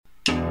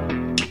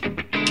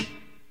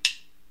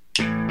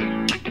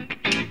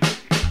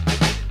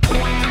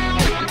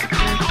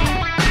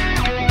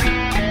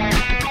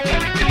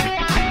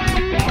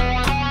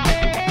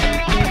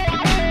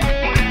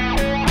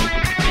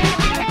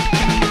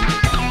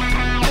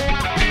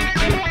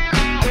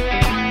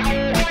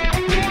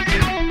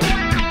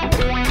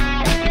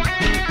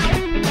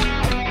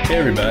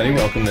everybody,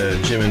 welcome to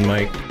Jim and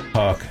Mike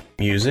Talk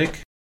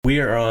Music.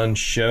 We are on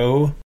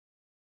show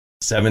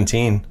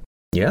 17.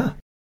 Yeah.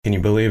 Can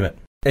you believe it?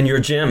 And you're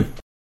Jim.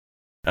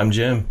 I'm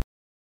Jim.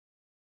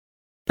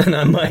 And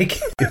I'm Mike.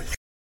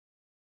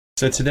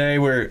 So today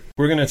we're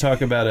going to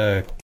talk about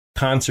a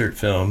concert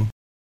film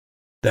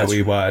that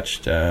we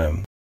watched,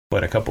 a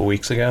couple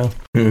weeks ago?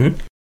 Mm-hmm.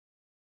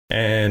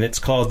 And it's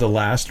called The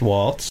Last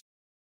Waltz.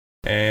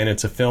 And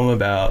it's a film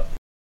about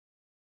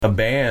a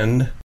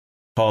band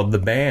called The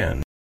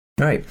Band.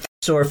 Right.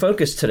 So our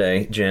focus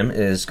today, Jim,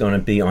 is going to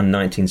be on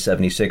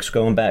 1976,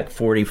 going back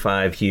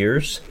 45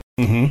 years.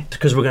 Mm-hmm.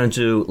 Because we're going to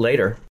do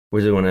later,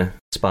 we're doing a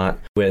spot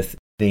with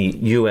the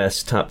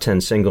U.S. top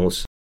 10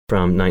 singles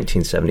from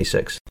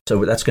 1976.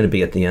 So that's going to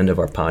be at the end of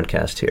our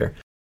podcast here,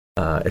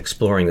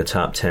 exploring the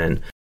top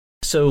 10.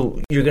 So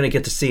you're going to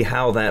get to see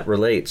how that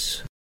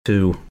relates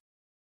to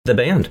the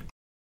band.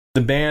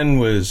 The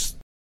band was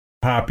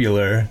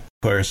popular,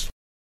 of course,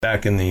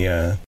 back in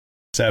the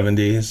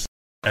 70s.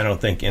 I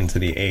don't think into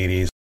the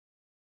 80s.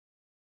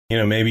 You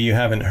know, maybe you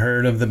haven't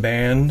heard of the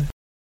band.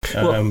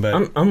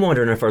 But I'm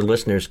wondering if our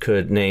listeners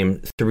could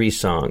name 3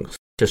 songs.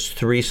 Just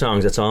 3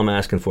 songs. That's all I'm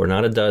asking for.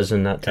 Not a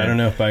dozen, not 10. I don't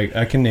know if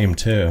I can name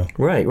 2.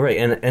 Right.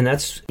 And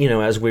that's, you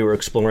know, as we were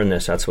exploring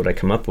this, that's what I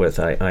come up with.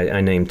 I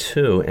named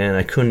 2, and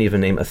I couldn't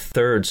even name a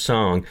 3rd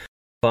song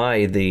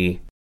by the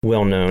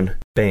well-known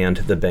band,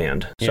 The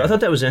Band. So yeah. I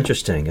thought that was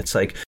interesting. It's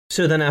like,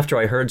 so then after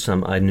I heard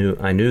some, I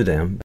knew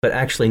them, but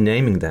actually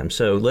naming them.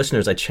 So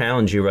listeners, I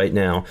challenge you right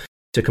now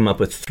to come up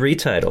with 3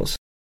 titles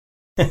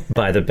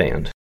by The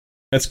Band.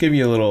 Let's give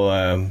you a little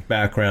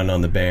background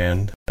on the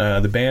band.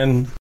 The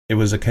band, it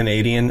was a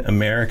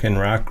Canadian-American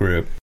rock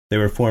group. They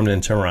were formed in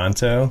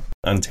Toronto,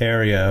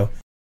 Ontario,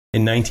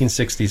 in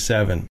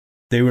 1967.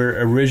 They were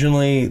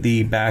originally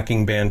the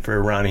backing band for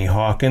Ronnie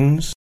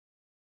Hawkins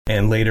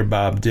and later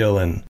Bob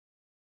Dylan.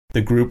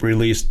 The group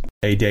released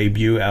a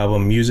debut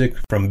album, Music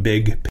from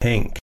Big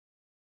Pink.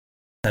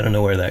 I don't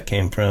know where that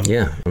came from.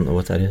 Yeah, I don't know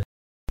what that is.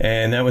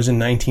 And that was in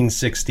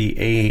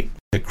 1968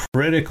 to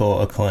critical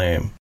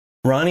acclaim.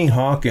 Ronnie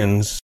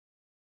Hawkins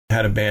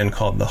had a band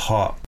called The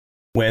Hawk.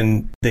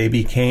 When they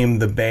became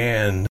the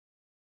band,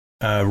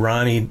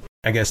 Ronnie,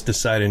 I guess,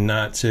 decided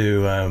not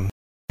to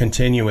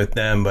continue with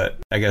them, but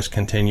I guess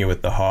continue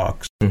with the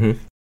Hawks.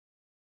 Mm-hmm.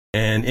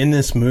 And in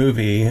this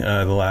movie,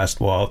 The Last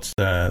Waltz,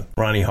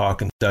 Ronnie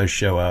Hawkins does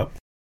show up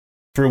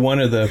for one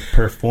of the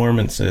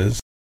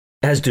performances.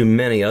 As do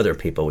many other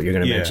people you're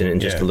going to mention in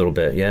just a little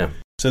bit, yeah.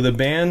 So the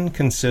band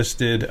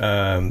consisted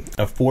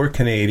of 4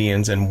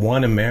 Canadians and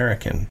 1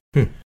 American.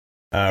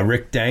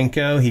 Rick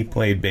Danko, he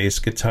played bass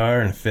guitar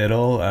and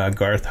fiddle.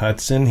 Garth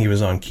Hudson, he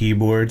was on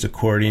keyboards,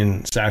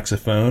 accordion,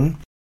 saxophone.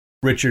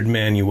 Richard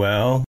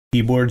Manuel,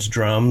 keyboards,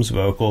 drums,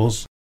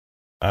 vocals.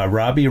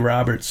 Robbie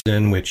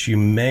Robertson, which you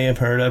may have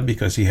heard of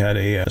because he had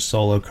a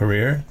solo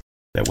career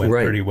that went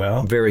pretty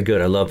well. Very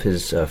good. I love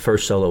his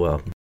first solo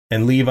album.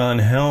 And Levon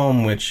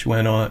Helm, which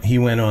went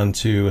on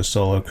to a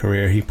solo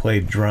career. He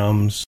played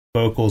drums,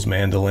 vocals,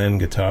 mandolin,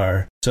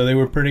 guitar. So they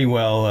were pretty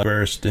well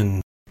versed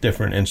in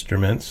different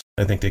instruments.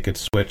 I think they could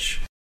switch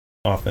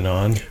off and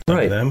on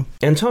to them.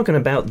 And talking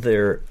about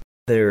their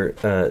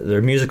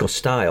musical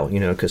style, you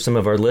know, because some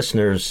of our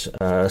listeners,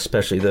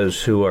 especially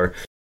those who are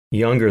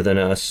younger than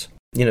us,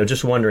 you know,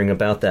 just wondering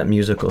about that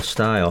musical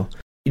style.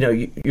 You know,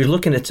 you're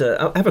looking at...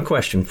 I have a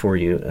question for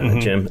you,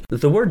 Jim.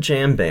 The word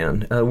jam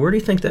band, where do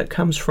you think that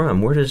comes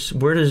from? Where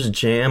does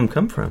jam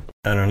come from?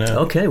 I don't know.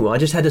 Okay, well, I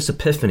just had this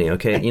epiphany,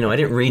 okay? You know, I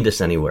didn't read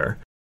this anywhere.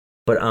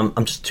 But I'm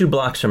just 2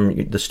 blocks from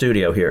the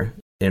studio here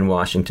in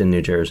Washington,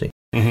 New Jersey.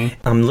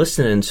 Mm-hmm. I'm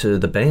listening to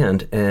the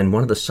band, and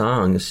one of the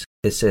songs,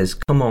 it says,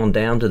 "Come on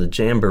down to the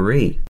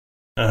jamboree."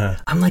 Uh-huh.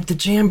 I'm like, the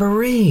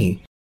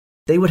jamboree!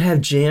 They would have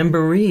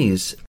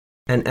jamborees.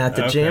 And at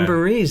the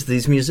jamborees,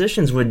 these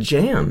musicians would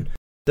jam.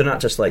 They're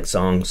not just like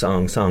song,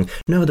 song, song.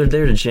 No, they're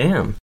there to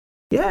jam.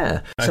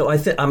 Yeah. So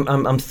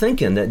I'm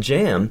thinking that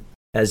jam,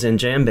 as in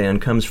jam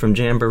band, comes from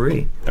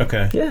jamboree.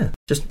 Okay. Yeah.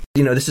 Just,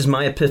 you know, this is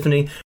my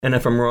epiphany. And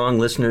if I'm wrong,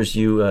 listeners,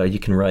 you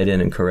can write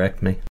in and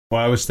correct me.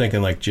 Well, I was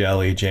thinking like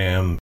jelly,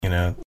 jam, you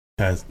know,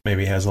 has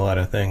a lot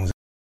of things.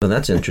 Well,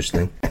 that's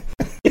interesting.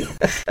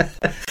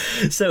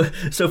 So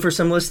for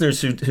some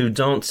listeners who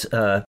don't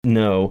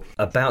know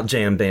about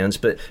jam bands,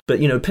 but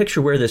you know,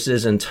 picture where this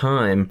is in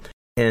time,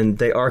 and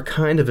they are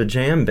kind of a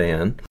jam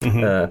band.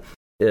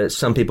 Mm-hmm.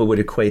 Some people would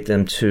equate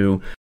them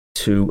to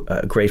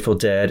Grateful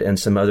Dead and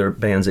some other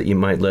bands that you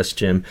might list,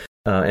 Jim,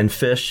 and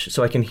Fish.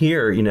 So I can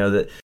hear, you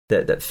know,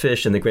 that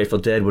Fish and the Grateful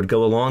Dead would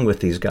go along with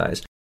these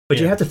guys. But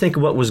you have to think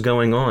of what was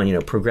going on. You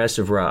know,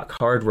 progressive rock,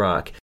 hard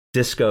rock.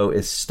 Disco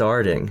is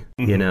starting,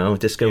 you know.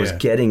 Disco is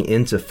getting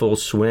into full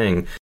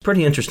swing.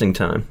 Pretty interesting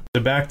time.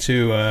 So back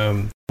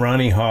to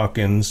Ronnie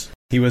Hawkins.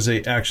 He was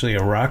actually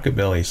a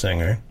rockabilly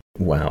singer.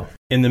 Wow.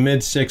 In the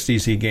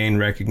mid-'60s, he gained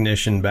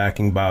recognition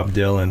backing Bob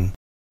Dylan,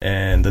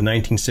 and the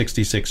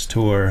 1966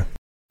 tour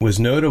was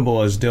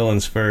notable as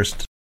Dylan's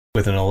first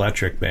with an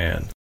electric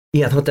band.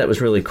 Yeah, I thought that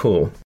was really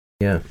cool.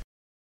 Yeah.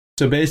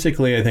 So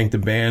basically, I think the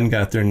band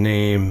got their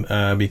name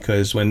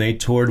because when they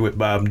toured with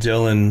Bob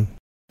Dylan,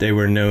 they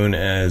were known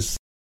as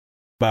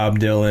Bob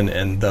Dylan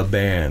and the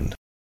band.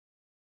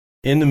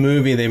 In the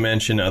movie, they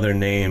mention other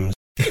names.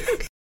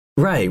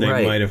 Right.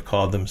 They might have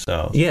called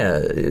themselves. Yeah.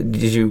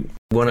 Did you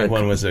want to?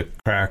 One was a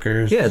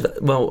Crackers. Yeah.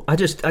 Well, I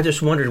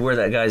just wondered where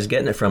that guy's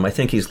getting it from. I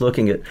think he's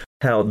looking at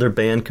how their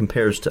band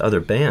compares to other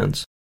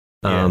bands.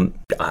 Yeah.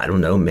 I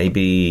don't know.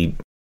 Maybe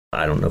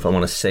I don't know if I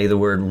want to say the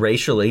word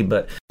racially,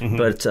 but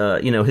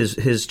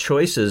his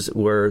choices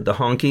were the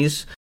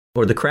Honkies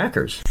or the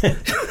Crackers.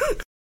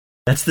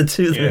 That's the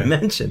two that I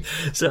mentioned.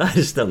 So I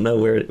just don't know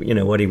where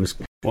what he was.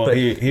 Well, but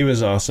he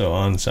was also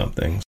on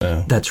something.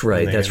 So that's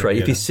right. That's right.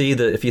 If you see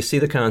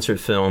the concert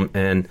film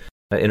and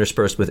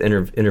interspersed with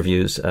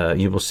interviews,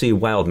 you will see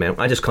Wildman.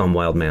 I just call him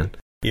Wildman.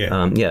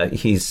 Yeah.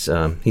 He's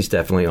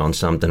definitely on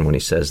something when he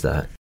says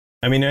that.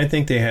 I mean, I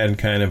think they had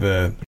kind of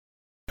a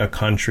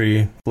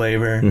country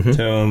flavor to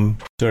them,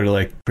 sort of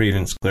like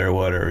Creedence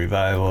Clearwater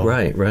Revival.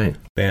 Right.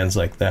 Bands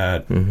like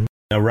that. Mm-hmm.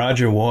 Now,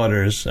 Roger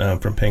Waters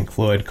from Pink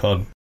Floyd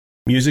called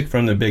Music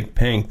from the Big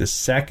Pink the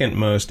second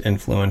most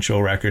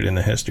influential record in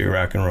the history of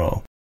rock and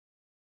roll.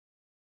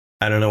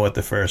 I don't know what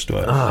the first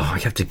was. Oh, I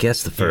have to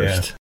guess the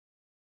first.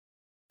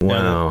 Yeah.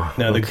 Wow.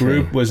 Now the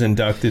group was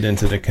inducted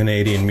into the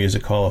Canadian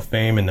Music Hall of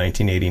Fame in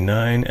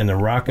 1989 and the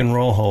Rock and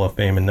Roll Hall of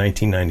Fame in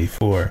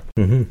 1994.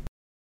 Mm-hmm.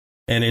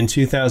 And in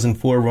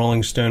 2004,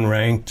 Rolling Stone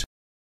ranked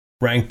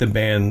the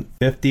band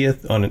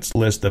 50th on its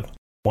list of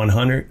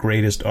 100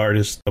 greatest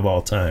artists of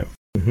all time.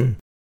 Mm-hmm.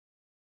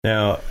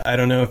 Now, I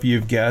don't know if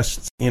you've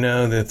guessed,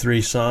 the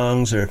three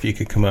songs or if you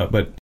could come up,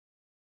 but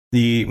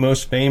the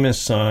most famous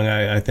song,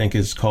 I think,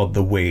 is called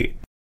The Weight.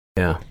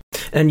 Yeah.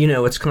 And,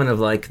 it's kind of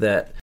like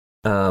that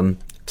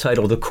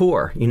title, The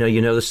Core. You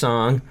know the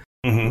song,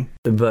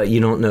 but you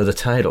don't know the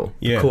title.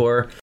 Yeah. The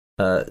Core,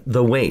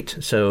 The Weight.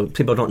 So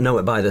people don't know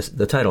it by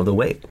the title, The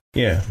Weight.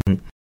 Yeah.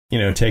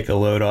 Mm-hmm. Take a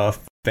load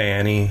off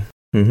Fanny.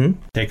 Mm-hmm.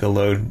 Take a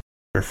load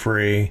for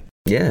free.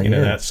 Yeah.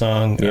 That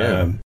song.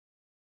 Yeah.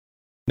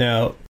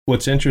 Now,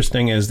 what's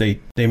interesting is they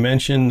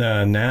mentioned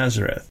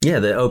Nazareth. Yeah,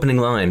 the opening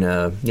line.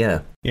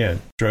 Yeah,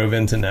 drove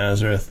into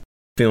Nazareth.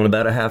 Feeling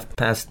about a half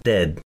past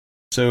dead.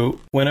 So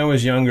when I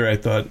was younger, I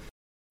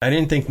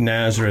didn't think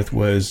Nazareth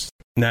was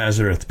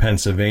Nazareth,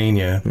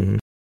 Pennsylvania,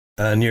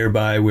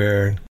 nearby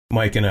where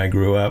Mike and I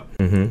grew up,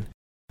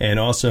 and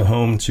also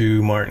home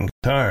to Martin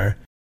Guitar.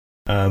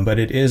 But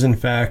it is, in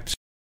fact,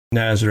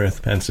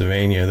 Nazareth,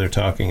 Pennsylvania they're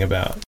talking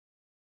about.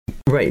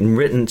 Right, and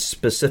written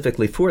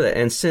specifically for that.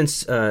 And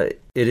since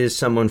it is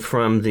someone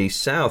from the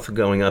South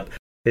going up,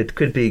 it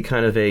could be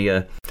kind of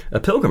a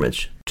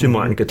pilgrimage to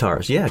Martin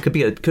Guitars. Yeah, it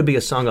could be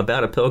a song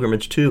about a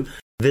pilgrimage to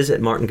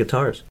visit Martin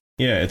Guitars.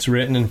 Yeah, it's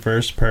written in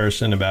first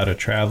person about a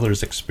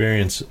traveler's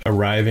experience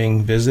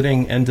arriving,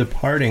 visiting, and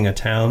departing a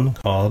town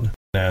called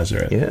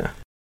Nazareth. Yeah.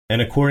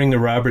 And according to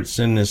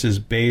Robertson, this is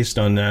based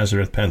on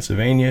Nazareth,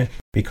 Pennsylvania,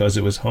 because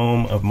it was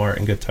home of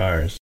Martin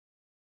Guitars.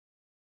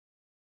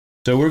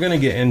 So we're going to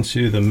get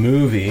into the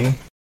movie.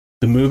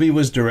 The movie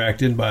was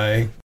directed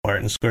by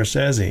Martin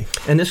Scorsese.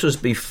 And this was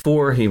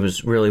before he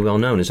was really well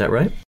known, is that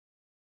right?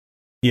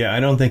 Yeah,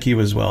 I don't think he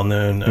was well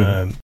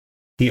known.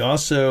 He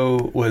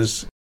also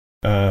was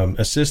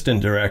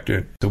assistant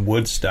director to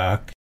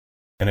Woodstock,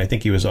 and I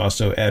think he was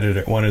also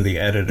one of the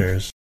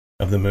editors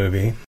of the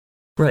movie.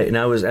 Right, and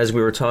as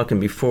we were talking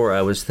before,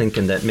 I was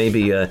thinking that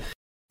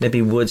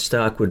maybe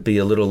Woodstock would be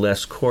a little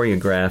less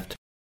choreographed,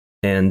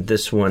 and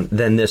this one,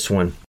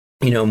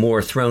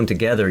 more thrown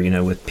together,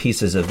 with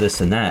pieces of this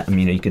and that. I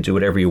mean, you could do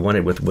whatever you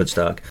wanted with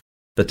Woodstock,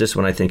 but this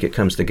one, I think it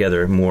comes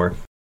together more,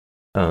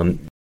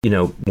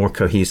 more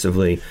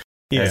cohesively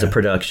as a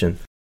production.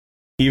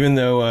 Even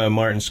though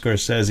Martin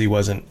Scorsese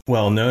wasn't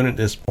well known at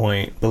this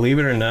point, believe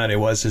it or not, it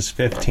was his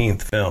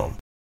 15th film.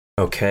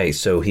 Okay,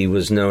 so he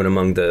was known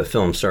among the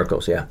film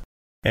circles, yeah.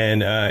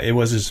 And it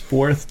was his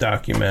fourth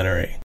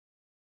documentary.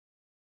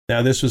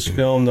 Now, this was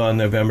filmed on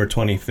November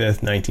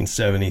 25th,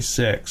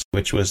 1976,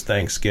 which was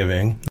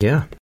Thanksgiving.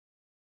 Yeah.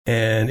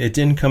 And it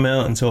didn't come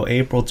out until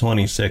April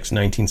 26,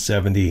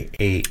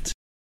 1978.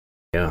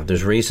 Yeah,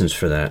 there's reasons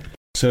for that.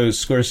 So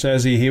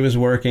Scorsese, he was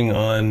working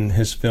on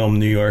his film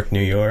New York,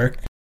 New York,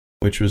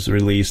 which was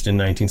released in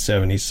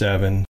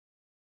 1977.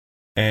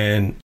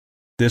 And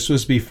this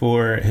was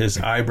before his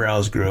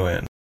eyebrows grew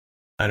in.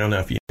 I don't know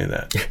if you knew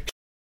that.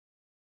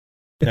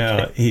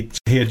 Now, he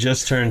had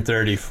just turned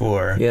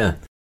 34. Yeah.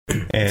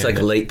 It's like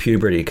a late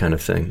puberty kind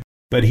of thing.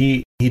 But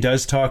he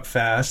does talk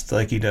fast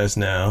like he does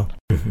now,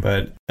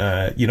 but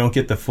you don't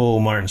get the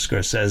full Martin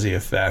Scorsese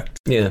effect.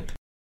 Yeah.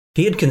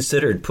 He had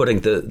considered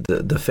putting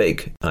the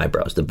fake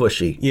eyebrows, the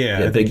bushy.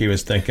 Yeah, I think he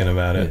was thinking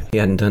about it. He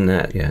hadn't done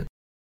that yet.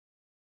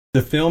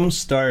 The film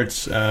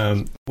starts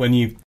when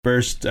you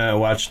first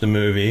watch the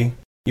movie,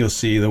 you'll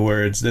see the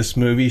words, "This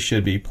movie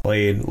should be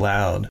played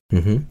loud."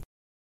 Mm-hmm.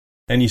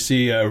 And you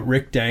see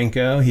Rick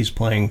Danko, he's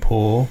playing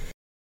pool.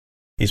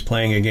 He's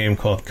playing a game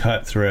called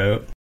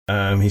Cutthroat.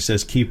 He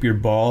says, "Keep your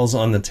balls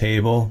on the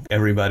table.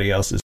 Everybody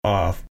else is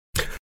off."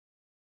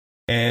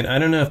 And I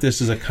don't know if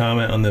this is a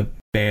comment on the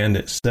band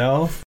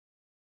itself.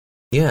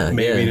 Yeah.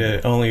 Maybe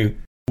to only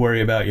worry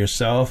about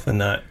yourself and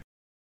not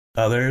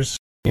others.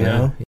 You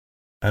know?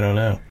 I don't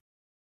know.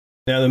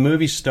 Now, the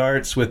movie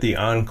starts with the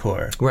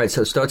encore. Right,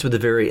 so it starts with the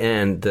very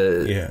end,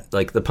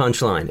 like the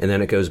punchline, and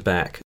then it goes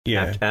back.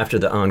 Yeah. After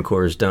the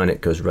encore is done,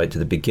 it goes right to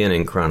the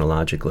beginning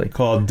chronologically.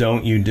 Called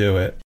Don't You Do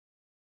It.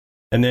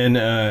 And then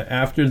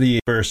after the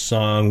first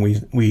song,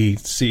 we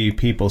see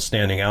people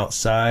standing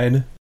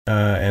outside,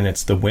 and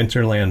it's the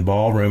Winterland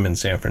Ballroom in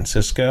San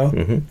Francisco.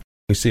 Mm-hmm.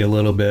 We see a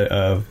little bit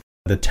of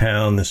the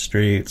town, the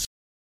streets,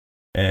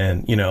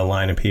 and, you know, a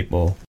line of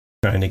people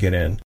trying to get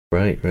in.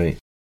 Right.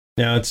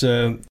 Now, it's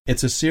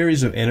a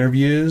series of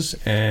interviews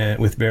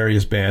with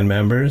various band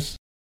members,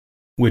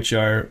 which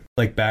are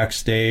like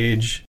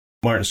backstage.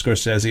 Martin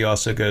Scorsese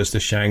also goes to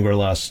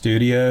Shangri-La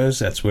Studios.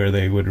 That's where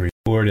they would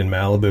record in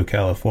Malibu,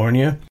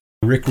 California.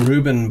 Rick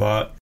Rubin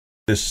bought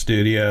this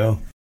studio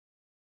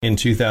in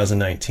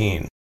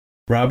 2019.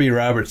 Robbie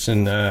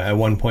Robertson at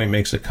one point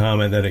makes a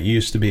comment that it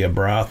used to be a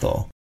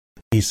brothel.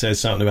 He says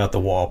something about the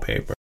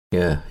wallpaper.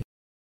 Yeah.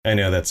 I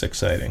know that's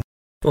exciting.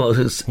 Well, it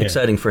was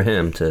exciting for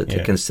him to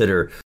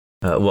consider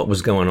what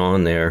was going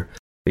on there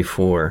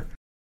before.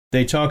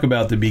 They talk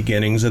about the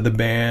beginnings of the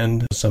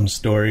band, some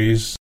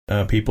stories,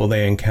 people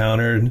they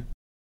encountered.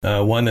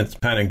 One that's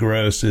kind of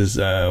gross is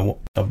a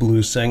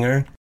blues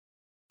singer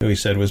who he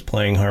said was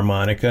playing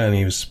harmonica and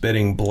he was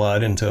spitting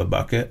blood into a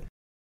bucket.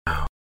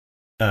 Wow.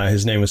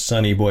 His name was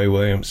Sonny Boy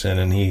Williamson,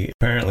 and he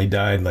apparently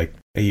died like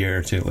a year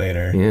or two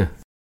later. Yeah.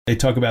 They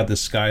talk about the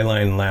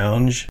Skyline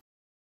Lounge.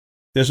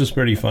 This was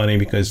pretty funny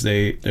because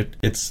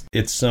it's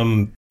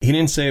some. He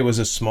didn't say it was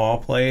a small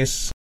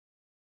place,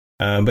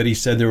 but he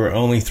said there were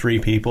only 3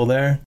 people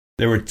there.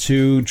 There were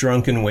 2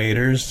 drunken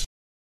waiters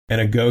and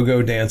a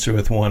go-go dancer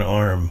with one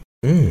arm.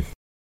 Mm.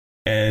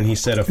 And he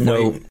said a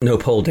fight. No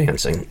pole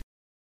dancing.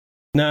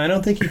 No, I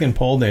don't think you can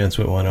pole dance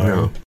with one arm.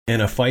 No.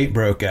 And a fight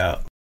broke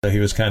out. So he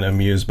was kind of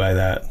amused by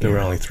that. There were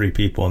only 3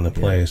 people in the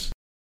place.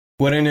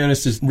 What I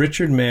noticed is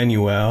Richard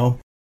Manuel,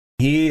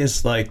 he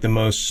is like the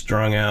most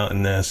strung out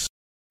in this.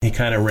 He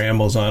kind of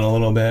rambles on a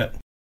little bit.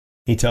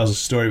 He tells a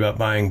story about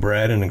buying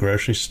bread in a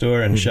grocery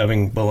store and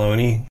shoving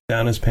bologna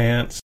down his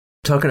pants.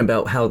 Talking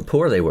about how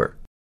poor they were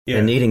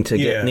and needing to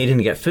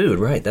get food.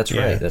 Right, that's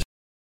right.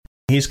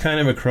 He's kind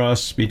of a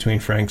cross between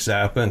Frank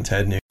Zappa and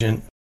Ted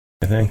Nugent,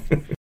 I think.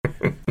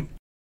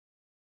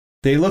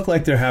 They look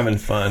like they're having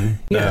fun,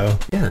 though.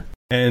 Yeah.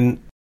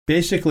 And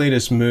basically,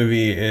 this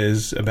movie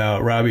is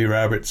about Robbie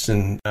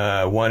Robertson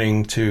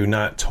wanting to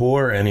not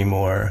tour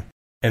anymore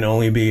and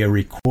only be a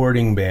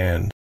recording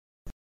band,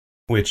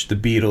 which the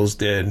Beatles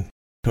did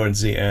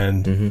towards the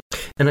end. Mm-hmm.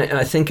 And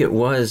I think it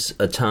was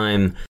a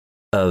time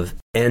of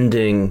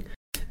ending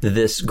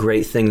this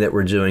great thing that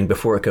we're doing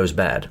before it goes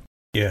bad.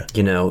 Yeah.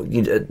 You know,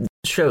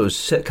 shows,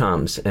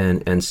 sitcoms,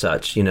 and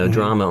such,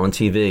 drama on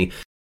TV.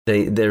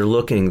 They're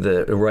looking,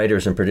 the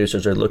writers and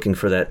producers are looking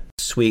for that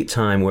sweet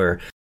time where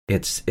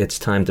it's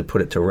time to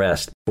put it to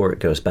rest before it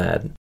goes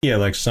bad. Yeah,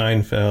 like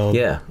Seinfeld.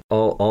 Yeah,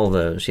 all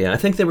those. Yeah, I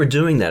think they were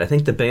doing that. I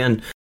think the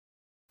band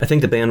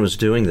was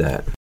doing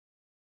that.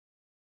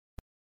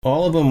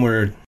 All of them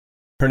were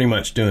pretty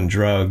much doing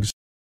drugs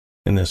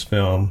in this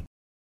film.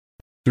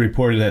 It's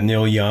reported that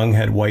Neil Young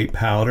had white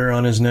powder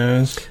on his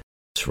nose.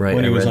 That's right.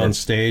 When he was on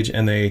stage,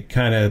 and they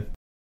kind of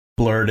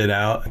blurred it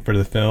out for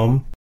the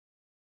film.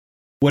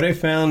 What I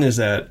found is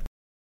that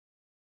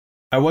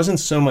I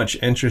wasn't so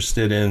much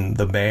interested in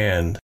the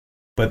band,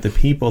 but the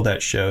people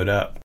that showed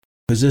up.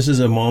 Because this is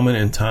a moment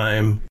in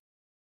time.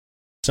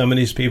 Some of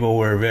these people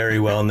were very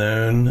well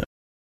known.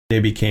 They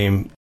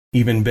became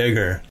even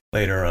bigger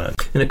later on.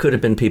 And it could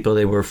have been people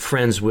they were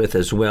friends with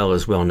as well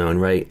as well-known,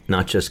 right?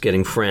 Not just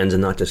getting friends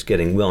and not just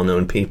getting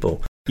well-known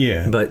people.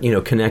 Yeah. But,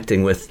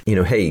 connecting with,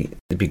 hey,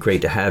 it'd be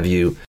great to have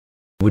you.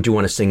 Would you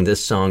want to sing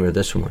this song or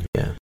this one?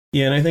 Yeah.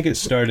 Yeah, and I think it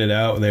started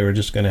out, they were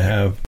just going to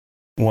have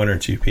 1 or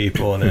 2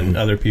 people, and then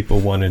other people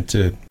wanted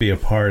to be a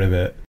part of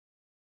it.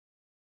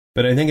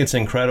 But I think it's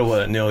incredible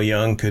that Neil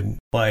Young could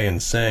play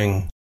and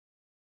sing.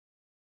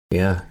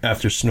 Yeah.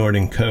 After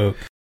snorting coke.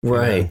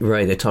 Right.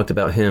 They talked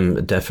about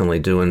him definitely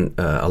doing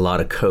a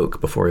lot of coke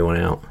before he went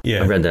out.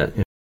 Yeah. I read that.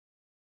 Yeah.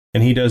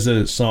 And he does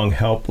a song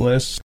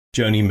Helpless.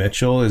 Joni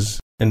Mitchell is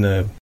in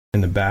the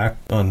back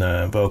on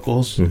the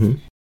vocals. Mm-hmm.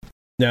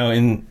 Now,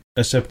 in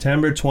a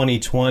September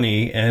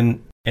 2020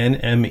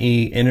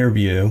 NME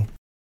interview,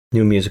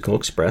 New Musical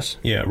Express.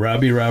 Yeah,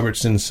 Robbie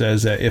Robertson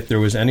says that if there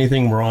was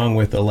anything wrong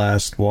with The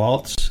Last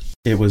Waltz,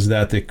 it was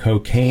that the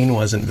cocaine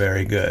wasn't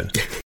very good.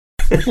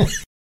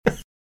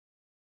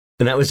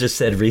 And that was just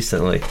said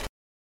recently.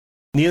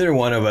 Neither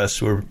one of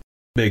us were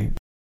big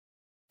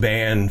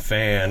band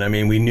fan. I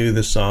mean, we knew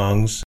the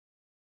songs.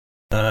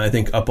 I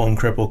think Up on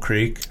Cripple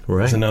Creek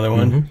was another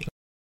one.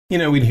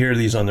 Mm-hmm. We'd hear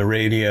these on the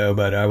radio,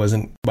 but I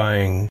wasn't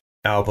buying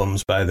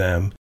albums by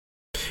them.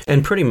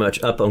 And pretty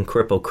much Up on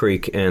Cripple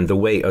Creek and The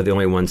Wait are the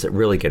only ones that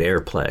really get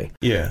airplay.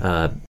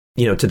 Yeah.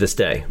 To this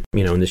day,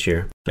 in this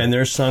year. And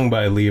they're sung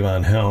by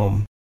Levon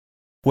Helm.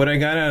 What I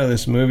got out of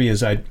this movie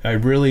is I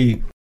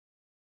really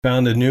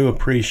found a new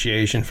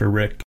appreciation for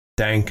Rick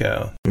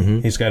Danko. Mm-hmm.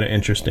 He's got an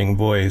interesting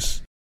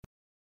voice.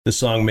 The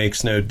song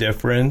Makes No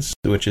Difference,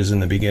 which is in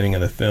the beginning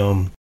of the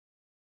film,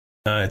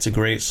 It's a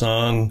great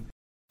song,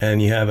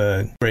 and you have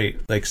a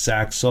great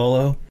sax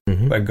solo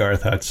by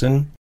Garth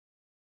Hudson.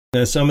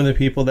 Now, some of the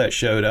people that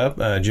showed up,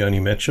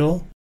 Joni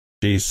Mitchell,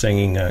 she's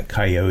singing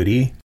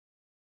Coyote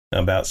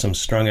about some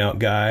strung out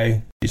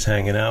guy she's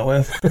hanging out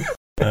with.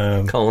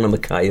 Calling him a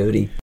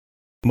coyote.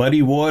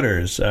 Muddy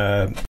Waters,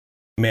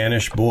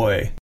 Mannish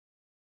Boy.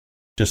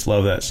 Just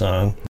love that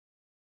song.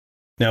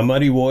 Now,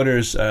 Muddy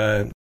Waters,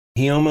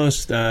 he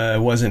almost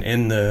wasn't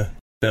in the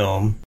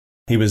film.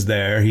 He was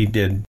there. He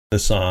did the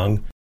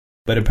song.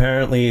 But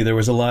apparently there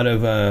was a lot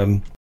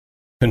of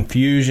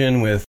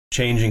confusion with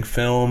changing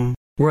film.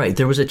 Right.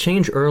 There was a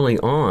change early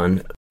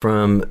on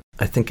from,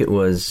 I think it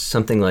was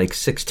something like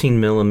 16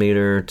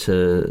 millimeter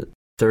to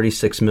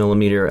 36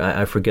 millimeter.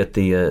 I forget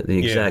the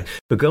exact. Yeah.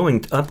 But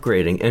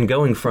upgrading and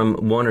going from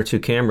 1 or 2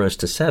 cameras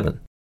to 7.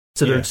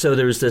 So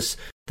there was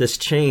this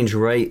change,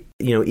 right?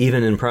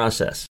 Even in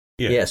process.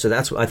 Yeah. So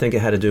that's, I think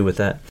it had to do with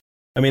that.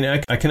 I mean,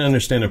 I can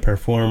understand a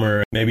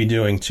performer maybe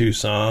doing 2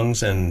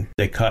 songs and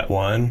they cut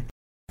one.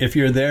 If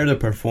you're there to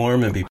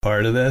perform and be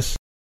part of this,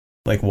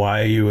 like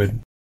why you would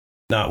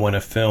not want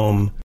to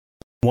film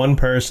one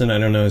person, I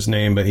don't know his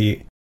name, but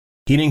he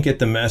didn't get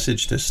the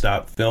message to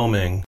stop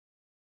filming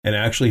and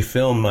actually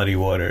film Muddy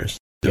Waters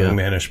doing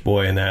Mannish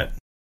Boy, and that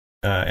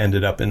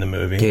ended up in the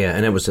movie. Yeah,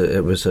 and it was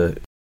a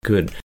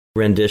good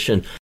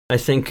rendition. I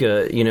think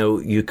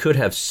you could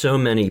have so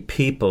many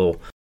people,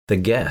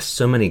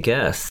 so many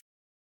guests,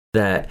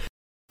 that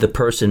the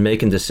person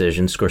making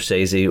decisions,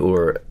 Scorsese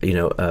or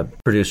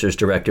producers,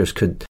 directors,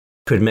 could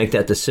make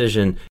that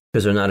decision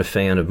because they're not a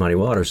fan of Muddy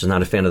Waters, they're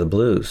not a fan of the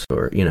blues,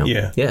 or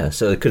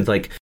so it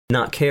could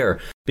not care,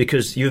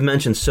 because you've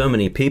mentioned so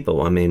many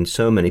people. I mean,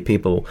 so many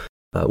people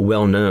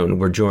well known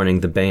were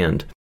joining the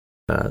band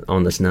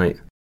on this night.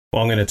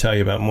 Well, I'm going to tell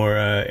you about more.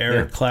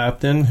 Eric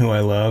Clapton, who I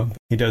love,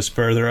 he does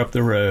Further Up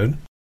the Road.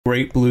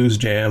 Great blues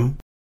jam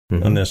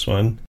on this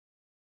one.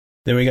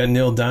 Then we got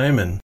Neil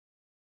Diamond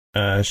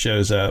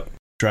shows up.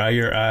 Dry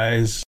Your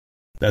Eyes,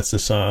 that's the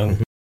song.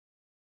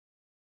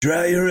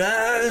 Dry your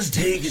eyes,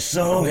 take your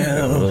song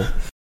out.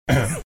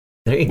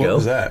 There you go. What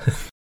was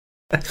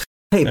that?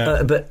 Hey,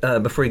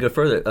 but before you go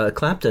further,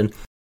 Clapton,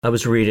 I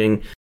was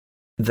reading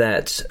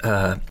that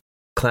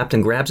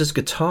Clapton grabs his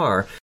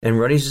guitar,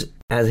 and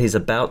as he's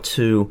about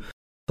to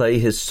play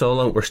his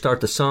solo or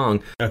start the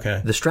song,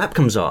 the strap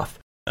comes off.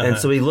 And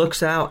so he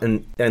looks out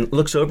and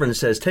looks over and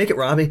says, "Take it,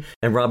 Robbie."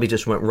 And Robbie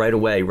just went right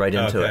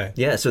into it.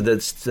 Yeah, so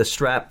the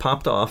strap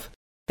popped off,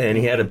 and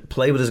he had to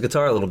play with his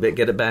guitar a little bit,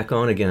 get it back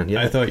on again.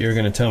 Yeah. I thought you were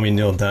going to tell me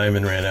Neil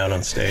Diamond ran out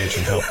on stage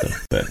and helped him.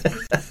 But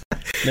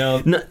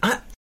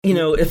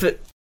no, if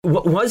it...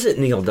 Was it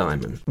Neil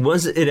Diamond?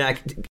 Was it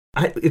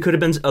it could have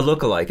been a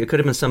lookalike. It could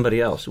have been somebody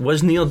else.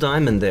 Was Neil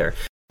Diamond there?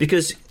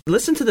 Because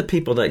listen to the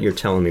people that you're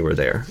telling me were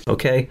there,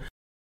 okay?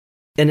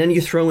 And then you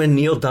throw in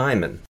Neil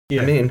Diamond.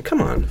 Yeah. I mean,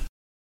 come on.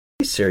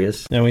 Be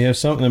serious. Now, we have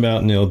something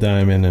about Neil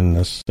Diamond in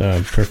this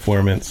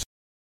performance.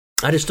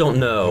 I just don't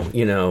know.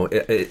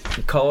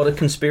 Call it a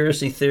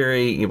conspiracy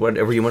theory,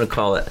 whatever you want to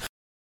call it.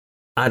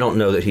 I don't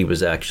know that he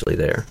was actually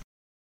there.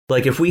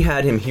 Like, if we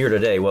had him here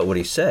today, what would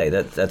he say?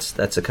 That's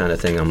the kind of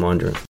thing I'm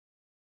wondering.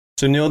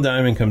 So Neil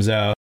Diamond comes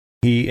out.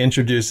 He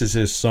introduces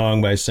his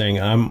song by saying,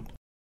 I'm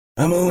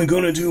only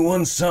going to do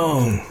one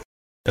song.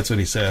 That's what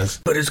he says.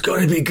 But it's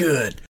going to be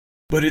good.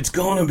 But it's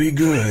going to be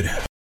good.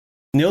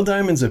 Neil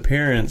Diamond's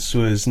appearance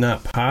was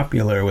not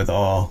popular with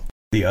all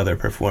the other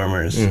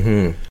performers.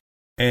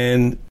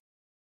 And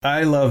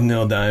I love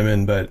Neil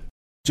Diamond, but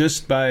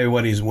just by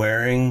what he's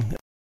wearing,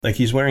 like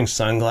he's wearing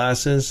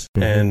sunglasses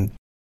and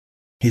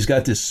he's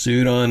got this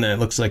suit on that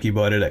looks like he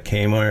bought it at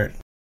Kmart.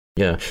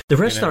 Yeah, the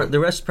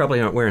rest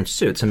probably aren't wearing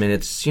suits. I mean,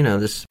 it's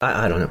this.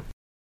 I don't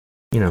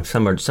know.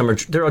 Some are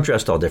they're all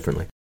dressed all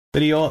differently.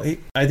 But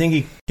I think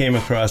he came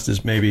across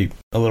as maybe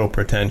a little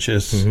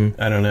pretentious.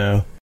 I don't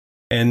know.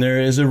 And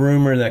there is a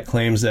rumor that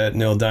claims that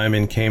Neil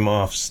Diamond came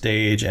off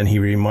stage and he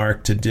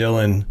remarked to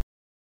Dylan,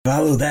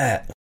 "Follow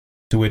that."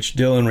 To which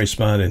Dylan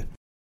responded,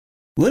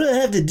 "What do I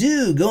have to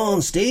do? Go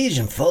on stage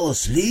and fall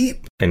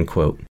asleep?" End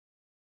quote.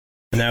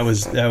 And that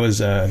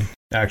was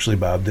actually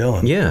Bob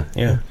Dylan.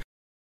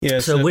 Yeah.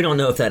 So we don't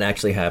know if that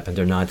actually happened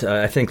or not.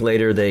 I think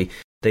later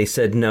they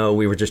said, no,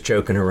 we were just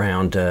joking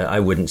around. I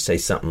wouldn't say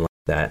something like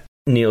that.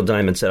 Neil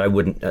Diamond said I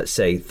wouldn't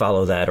say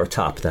follow that or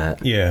top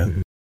that. Yeah.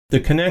 The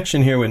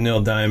connection here with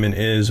Neil Diamond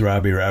is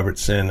Robbie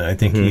Robertson. I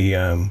think he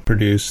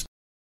produced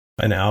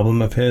an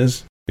album of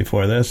his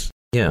before this.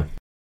 Yeah.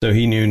 So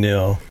he knew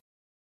Neil.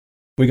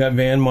 We got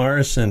Van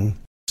Morrison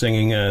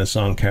singing a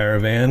song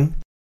Caravan.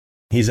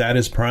 He's at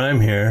his prime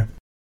here.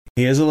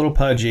 He is a little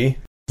pudgy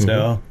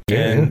still.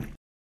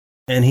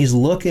 And he's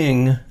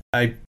looking,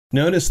 I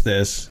noticed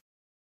this,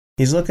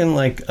 he's looking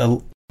like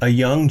a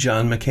young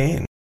John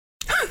McCain.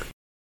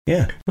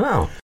 Yeah.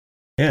 Wow.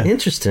 Yeah.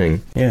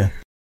 Interesting. Yeah.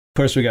 Of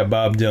course, we got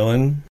Bob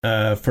Dylan,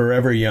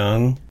 Forever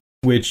Young,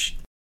 which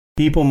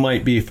people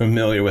might be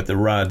familiar with the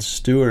Rod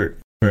Stewart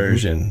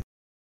version,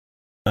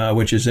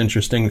 which is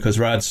interesting because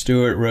Rod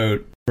Stewart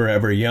wrote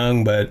Forever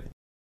Young, but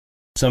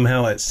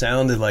somehow it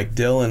sounded like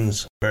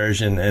Dylan's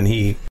version, and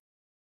he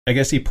I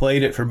guess he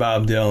played it for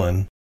Bob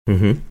Dylan,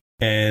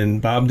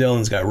 and Bob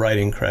Dylan's got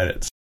writing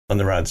credits on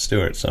the Rod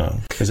Stewart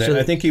song. Because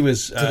I think he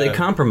was... So they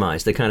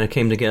compromised. They kind of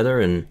came together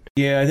and...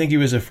 Yeah, I think he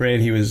was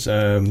afraid he was...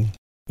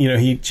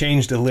 he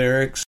changed the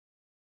lyrics.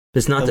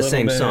 It's not the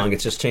same song.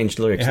 It's just changed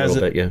lyrics a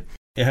little bit, yeah.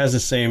 It has the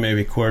same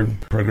maybe chord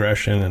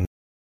progression, and,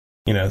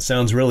 it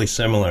sounds really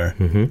similar.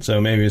 So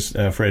maybe he's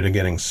afraid of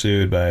getting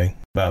sued by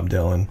Bob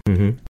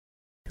Dylan.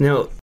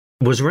 Now,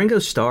 was Ringo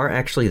Starr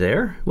actually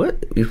there?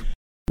 What?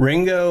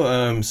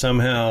 Ringo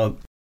somehow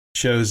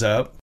shows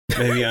up,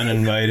 maybe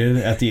uninvited,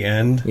 at the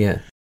end. Yeah.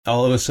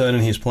 All of a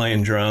sudden, he's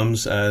playing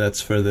drums.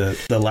 That's for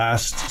the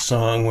last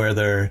song where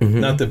they're...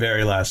 Not the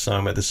very last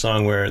song, but the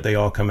song where they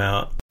all come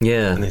out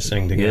and they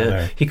sing together.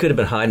 Yeah. He could have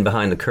been hiding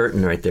behind the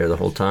curtain right there the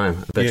whole time.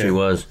 I bet you he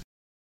was.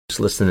 Just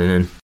listening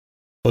in.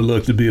 I'd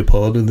like to be a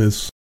part of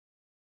this.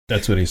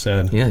 That's what he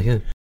said. Yeah.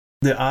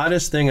 The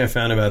oddest thing I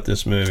found about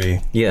this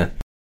movie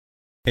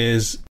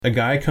is a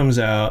guy comes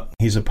out,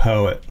 he's a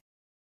poet.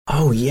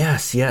 Oh,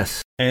 yes.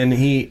 And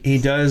he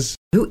does...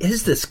 Who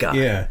is this guy?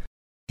 Yeah.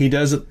 He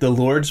does the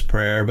Lord's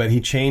Prayer, but he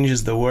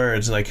changes the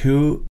words. Like,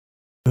 who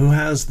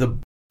has the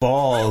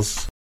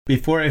balls?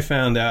 Before I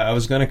found out, I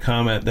was going to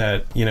comment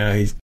that,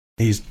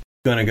 he's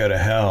going to go to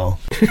hell.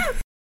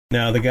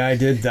 Now, the guy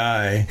did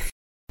die,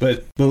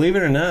 but believe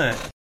it or not,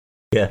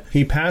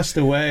 he passed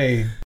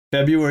away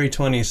February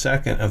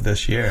 22nd of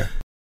this year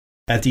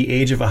at the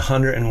age of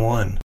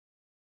 101.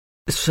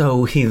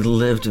 So he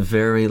lived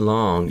very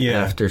long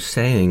after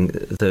saying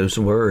those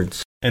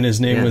words. And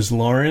his name was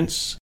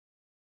Lawrence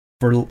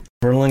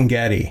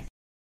Ferlinghetti.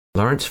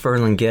 Lawrence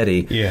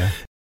Ferlinghetti. Yeah.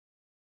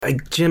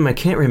 Jim, I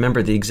can't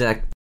remember the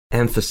exact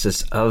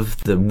emphasis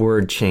of the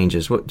word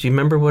changes. Do you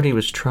remember what he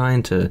was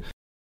trying to...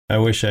 I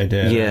wish I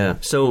did. Yeah.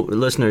 So,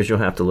 listeners, you'll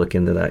have to look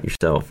into that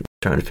yourself,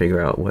 trying to figure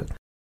out what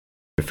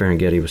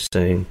Ferlinghetti was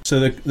saying. So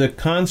the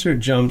concert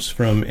jumps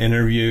from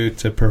interview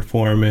to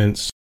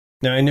performance.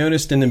 Now, I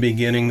noticed in the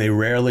beginning they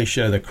rarely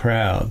show the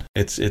crowd.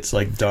 It's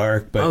like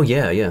dark. But, oh,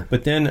 yeah.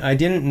 But then I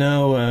didn't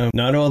know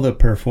not all the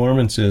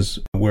performances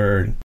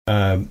were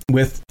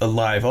with a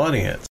live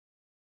audience.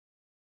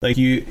 Like,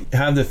 you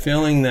have the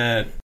feeling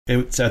that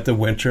it's at the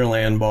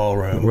Winterland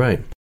Ballroom.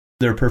 Right.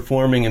 They're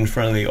performing in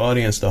front of the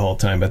audience the whole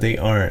time, but they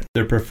aren't.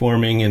 They're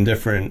performing in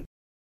different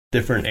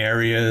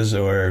areas,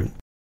 or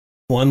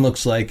one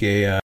looks like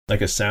a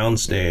sound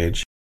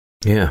stage.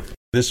 Yeah.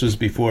 This was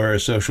before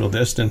social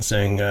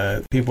distancing.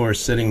 People were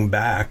sitting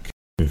back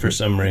for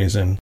some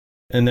reason.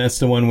 And that's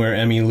the one where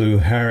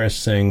Emmylou Harris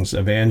sings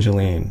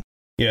Evangeline.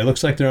 Yeah, it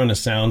looks like they're on a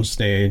sound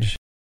stage.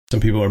 Some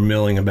people are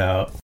milling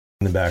about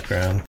in the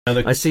background.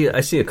 I see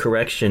a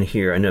correction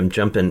here, and I'm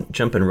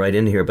jumping right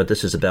in here, but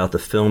this is about the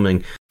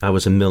filming. I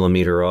was a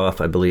millimeter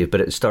off, I believe,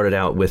 but it started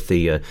out with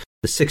the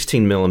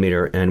 16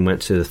 millimeter and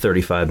went to the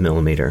 35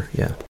 millimeter.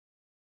 Yeah.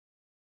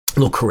 A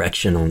little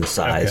correction on the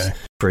size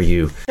for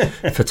you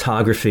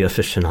photography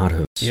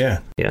aficionados. Yeah.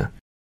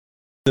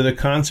 So the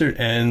concert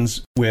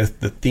ends with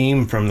the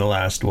theme from The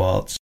Last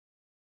Waltz,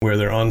 where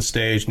they're on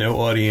stage, no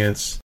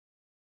audience,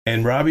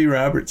 and Robbie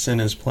Robertson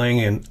is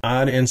playing an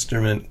odd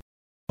instrument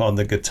called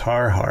the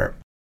guitar harp.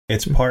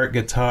 It's part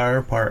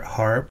guitar, part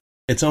harp.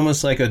 It's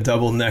almost like a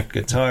double-neck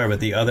guitar, but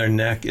the other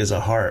neck is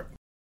a harp.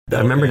 I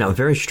remember now,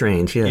 very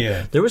strange,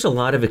 yeah. There was a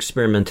lot of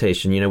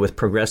experimentation, with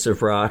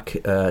progressive rock,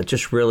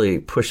 just really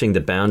pushing the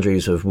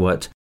boundaries of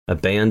what a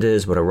band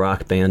is, what a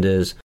rock band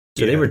is.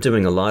 So they were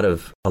doing a lot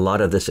of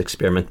this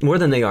experiment, more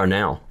than they are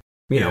now,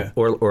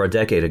 or a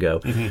decade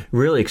ago,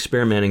 really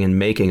experimenting and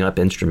making up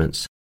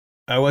instruments.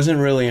 I wasn't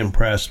really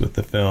impressed with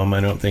the film. I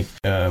don't think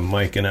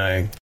Mike and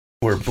I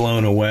were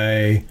blown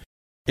away.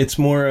 It's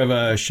more of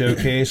a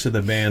showcase of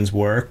the band's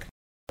work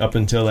up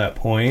until that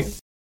point,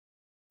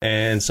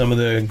 and some of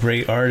the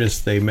great artists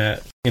they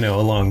met,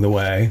 along the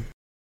way.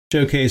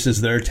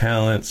 Showcases their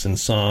talents and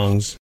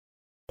songs.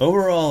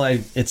 Overall, I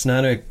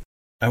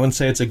wouldn't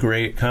say it's a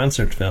great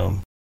concert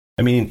film.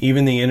 I mean,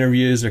 even the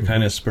interviews are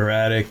kind of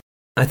sporadic.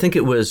 I think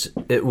it was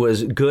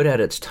good at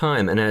its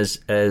time, and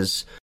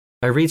as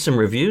I read some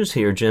reviews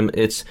here, Jim,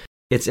 it's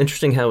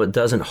interesting how it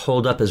doesn't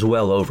hold up as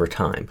well over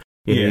time.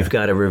 You've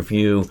got a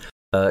review,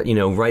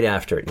 right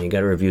after it, and you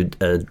got a review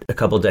a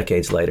couple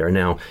decades later. And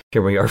now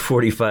here we are,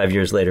 45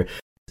 years later.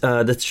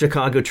 The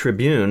Chicago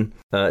Tribune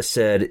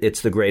said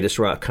it's the greatest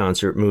rock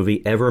concert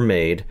movie ever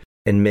made,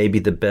 and maybe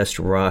the best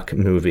rock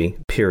movie,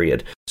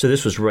 period. So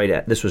this was right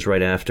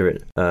after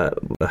it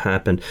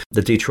happened.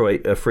 The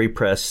Detroit Free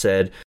Press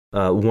said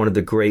one of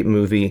the great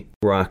movie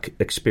rock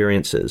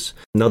experiences.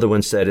 Another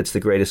one said it's the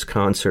greatest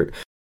concert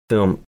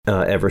film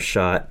ever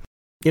shot.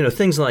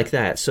 Things like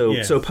that.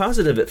 So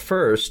positive at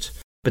first,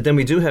 but then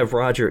we do have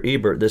Roger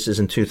Ebert. This is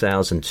in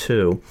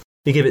 2002.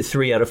 He gave it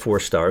 3 out of 4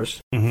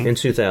 stars in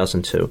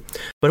 2002.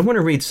 But I want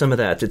to read some of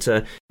that.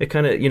 It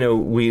kind of,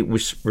 we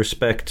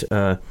respect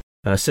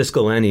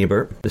Siskel and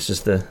Ebert. This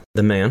is the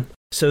man.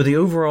 So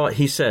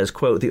he says,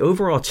 quote, the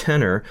overall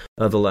tenor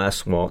of The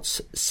Last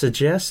Waltz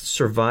suggests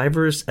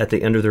survivors at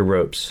the end of their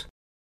ropes.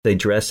 They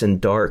dress in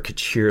dark,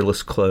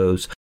 cheerless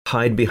clothes,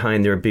 hide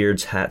behind their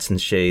beards, hats, and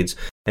shades.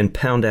 and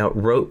pound out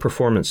rote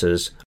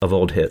performances of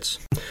old hits.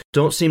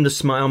 Don't seem to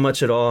smile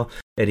much at all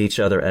at each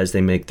other as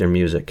they make their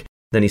music.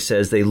 Then he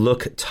says they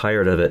look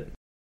tired of it.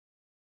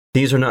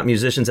 These are not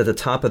musicians at the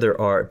top of their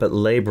art, but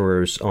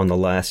laborers on the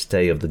last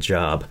day of the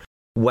job.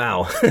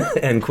 Wow,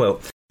 end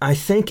quote. I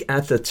think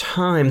at the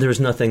time there was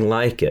nothing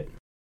like it.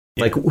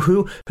 Yeah. Like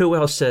who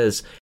else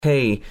says,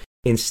 hey,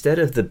 instead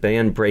of the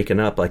band breaking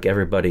up like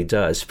everybody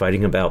does,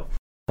 fighting about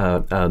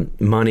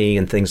money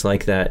and things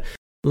like that,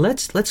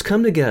 let's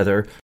come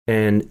together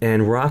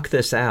and rock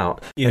this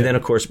out. Yeah. And then,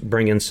 of course,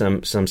 bring in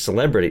some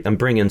celebrity and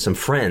bring in some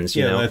friends,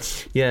 you know?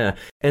 Yeah.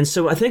 And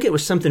so I think it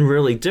was something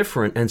really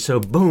different. And so,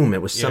 boom,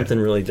 it was something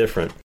really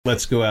different.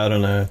 Let's go out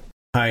on a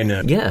high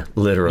note. Yeah,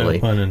 literally.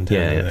 No pun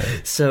intended.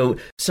 Yeah. So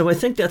I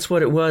think that's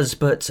what it was.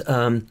 But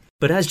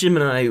as Jim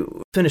and I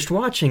finished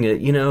watching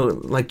it, you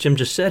know, like Jim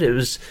just said,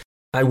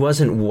 I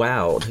wasn't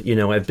wowed. You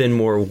know, I've been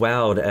more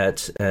wowed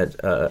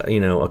at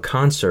you know, a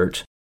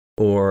concert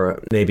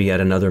or maybe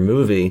at another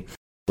movie,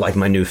 like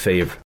my new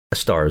fave, A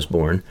Star Is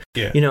Born.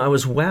 Yeah. You know, I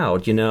was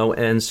wowed, you know,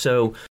 and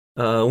so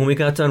when we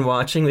got done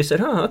watching, we said,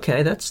 oh,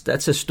 okay,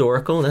 that's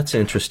historical, that's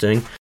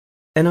interesting.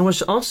 And I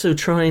was also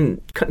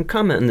comment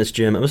on this,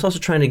 Jim, I was also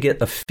trying to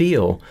get a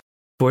feel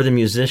for the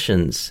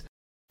musicians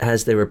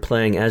as they were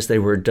playing, as they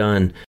were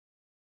done.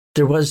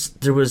 There was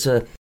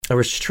a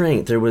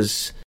restraint, it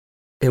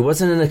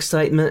wasn't an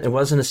excitement, it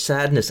wasn't a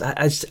sadness.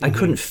 I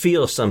couldn't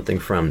feel something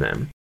from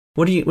them.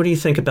 What do you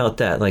think about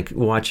that? Like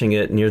watching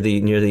it near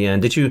the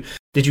end, did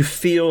you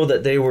feel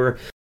that they were?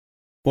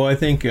 Well, I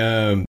think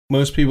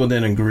most people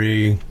didn't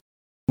agree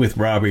with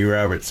Robbie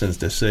Robertson's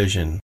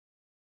decision.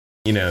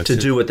 You know, to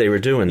do what they were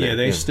doing. Yeah,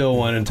 they still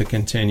wanted to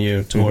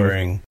continue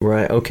touring. Mm-hmm.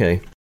 Right. Okay.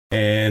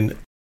 And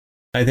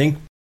I think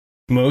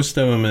most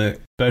of them,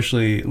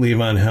 especially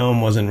Levon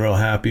Helm, wasn't real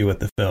happy with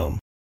the film,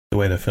 the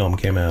way the film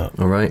came out.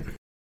 All right.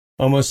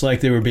 Almost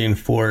like they were being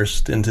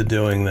forced into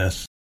doing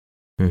this.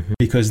 Mm-hmm.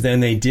 Because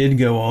then they did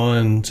go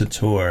on to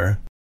tour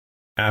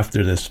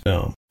after this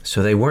film.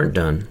 So they weren't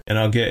done. And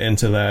I'll get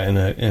into that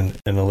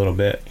in a little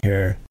bit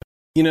here.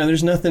 You know,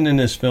 there's nothing in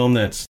this film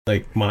that's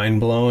like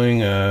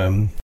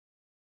mind-blowing.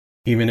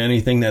 Even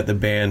anything that the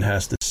band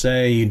has to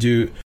say,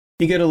 you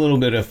get a little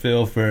bit of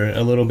feel for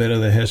a little bit of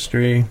the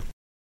history,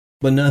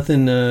 but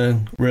nothing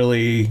you're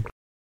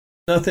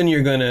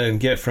going to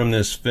get from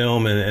this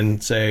film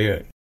and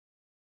say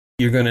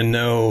you're going to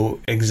know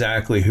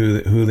exactly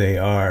who they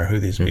are, who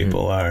these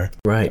people are.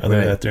 Right,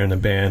 other than that they're in the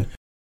band.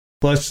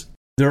 Plus,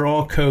 they're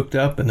all coked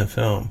up in the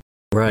film.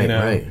 Right, you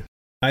know? right.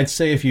 I'd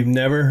say if you've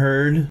never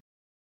heard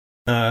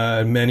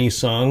many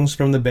songs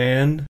from the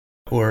band,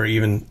 or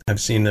even have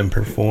seen them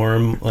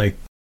perform, like,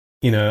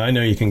 you know, I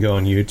know you can go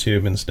on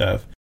YouTube and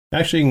stuff.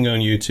 Actually, you can go on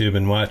YouTube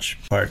and watch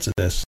parts of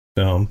this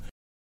film.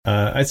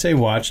 I'd say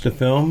watch the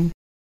film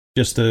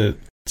just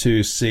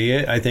to see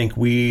it. I think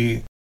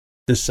we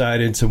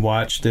decided to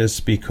watch this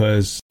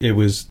because it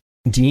was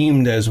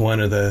deemed as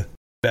one of the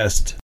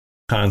best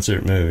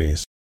concert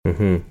movies,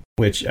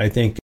 which I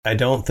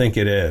don't think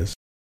it is.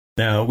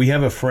 Now, we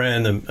have a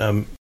friend,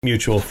 a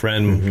mutual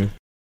friend.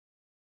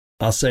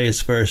 I'll say his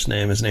first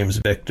name. His name is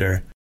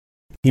Victor.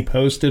 He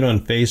posted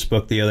on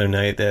Facebook the other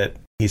night that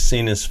he's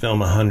seen this film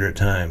 100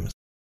 times.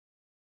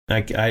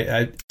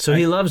 So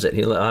he loves it.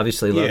 He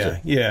obviously loves it.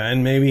 Yeah,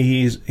 and maybe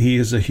he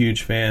is a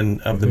huge fan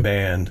of the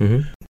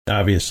band,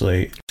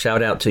 obviously.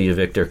 Shout out to you,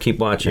 Victor. Keep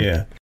watching.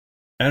 Yeah.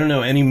 I don't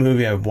know any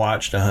movie I've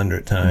watched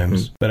 100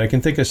 times, but I can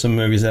think of some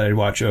movies that I'd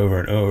watch over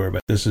and over,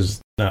 but this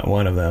is not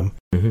one of them.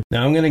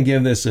 Now, I'm going to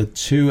give this a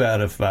 2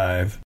 out of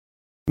 5,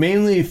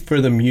 mainly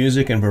for the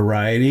music and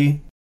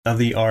variety of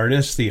the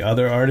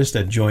other artists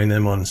that join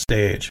them on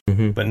stage,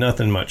 but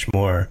nothing much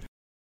more.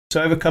 So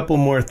I have a couple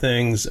more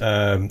things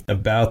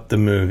about the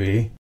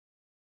movie.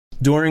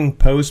 During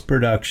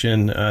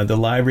post-production, the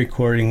live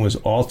recording was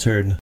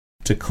altered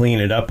to clean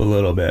it up a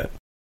little bit.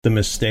 The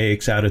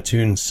mistakes,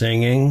 out-of-tune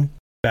singing,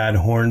 bad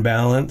horn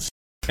balance.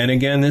 And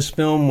again, this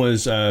film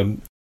was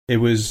it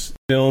was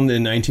filmed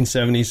in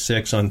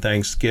 1976 on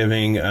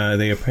Thanksgiving.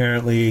 They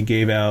apparently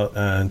gave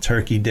out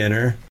turkey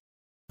dinner.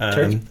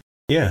 Turkey?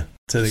 Yeah.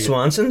 To the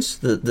Swansons?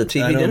 The TV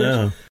dinner? I don't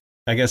know.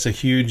 I guess a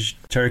huge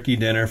turkey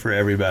dinner for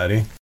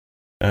everybody.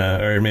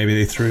 Or maybe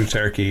they threw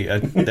turkey.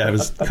 That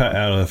was cut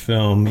out of the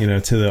film, you know,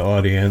 to the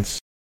audience.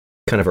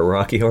 Kind of a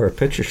Rocky Horror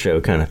Picture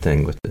Show kind of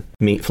thing with the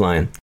meat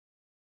flying.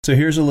 So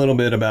here's a little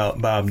bit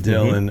about Bob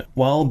Dylan.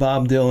 While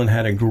Bob Dylan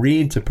had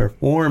agreed to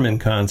perform in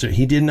concert,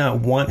 he did not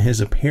want his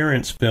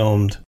appearance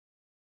filmed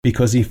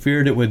because he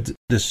feared it would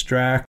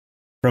distract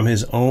from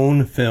his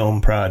own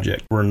film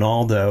project,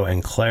 Ronaldo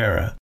and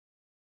Clara.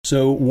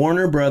 So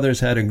Warner Brothers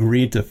had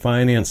agreed to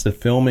finance the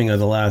filming of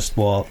The Last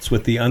Waltz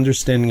with the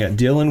understanding that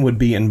Dylan would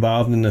be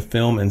involved in the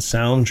film and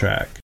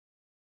soundtrack.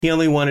 He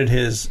only wanted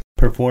his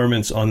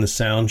performance on the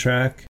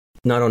soundtrack.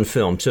 Not on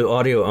film, so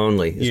audio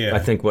only is, I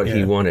think, what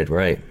he wanted,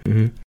 right.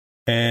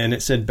 And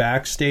it said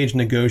backstage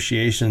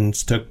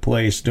negotiations took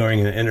place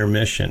during the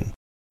intermission.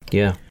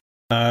 Yeah.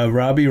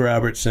 Robbie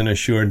Robertson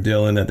assured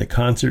Dylan that the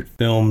concert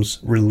film's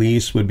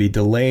release would be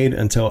delayed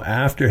until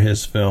after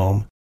his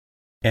film,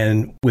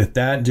 And with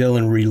that,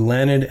 Dylan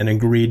relented and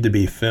agreed to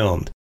be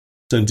filmed.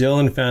 So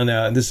Dylan found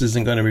out this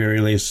isn't going to be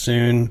released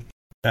soon.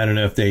 I don't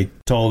know if they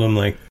told him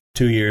like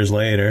 2 years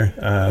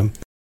later.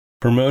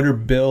 Promoter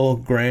Bill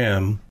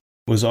Graham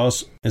was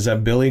also... Is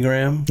that Billy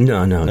Graham?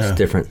 No, it's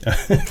different.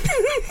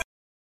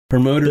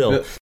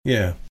 Promoter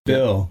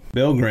Bill.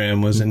 Bill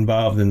Graham was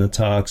involved in the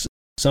talks.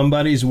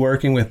 Somebody's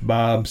working with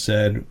Bob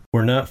said,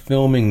 "We're not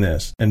filming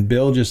this." And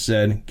Bill just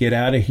said, "Get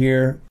out of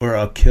here or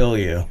I'll kill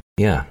you."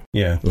 Yeah.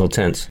 Yeah. A little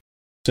tense.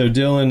 So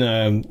Dylan,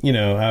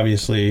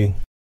 obviously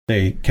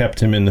they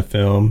kept him in the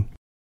film.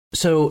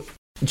 So,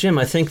 Jim,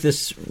 I think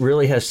this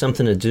really has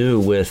something to do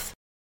with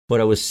what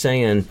I was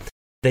saying.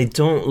 They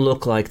don't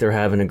look like they're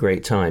having a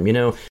great time.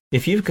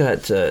 If you've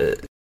got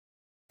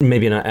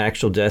maybe not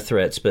actual death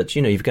threats, but,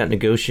 you've got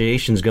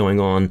negotiations going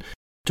on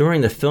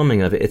during the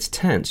filming of it, it's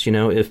tense.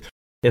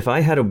 If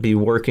I had to be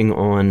working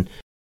on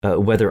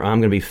whether I'm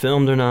going to be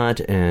filmed or not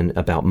and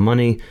about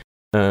money,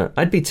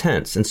 I'd be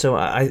tense. And so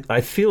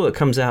I feel it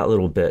comes out a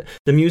little bit.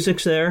 The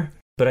music's there,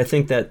 but I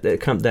think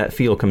that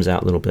feel comes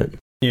out a little bit.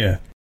 Yeah.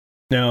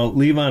 Now,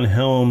 Levon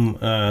Helm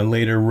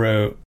later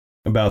wrote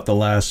about The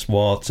Last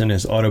Waltz in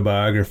his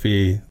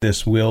autobiography,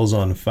 This Wheel's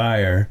on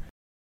Fire,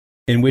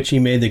 in which he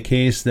made the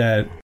case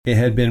that it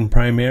had been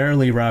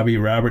primarily Robbie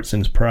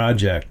Robertson's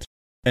project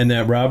and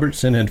that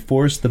Robertson had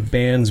forced the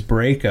band's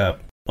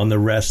breakup on the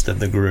rest of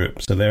the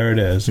group. So there it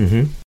is.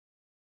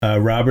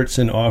 Mm-hmm.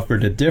 Robertson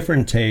offered a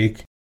different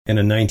take in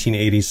a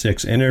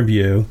 1986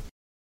 interview.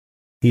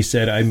 He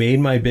said, "I made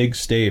my big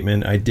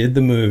statement. I did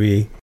the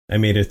movie. I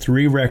made a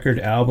 3-record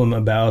album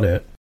about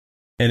it.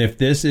 And if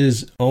this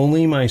is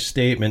only my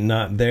statement,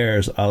 not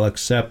theirs, I'll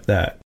accept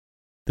that."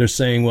 They're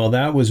saying, well,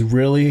 that was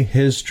really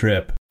his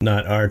trip,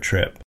 not our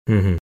trip.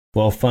 Mm-hmm.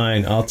 Well,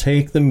 fine. I'll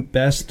take the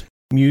best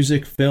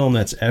music film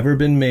that's ever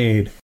been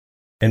made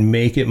and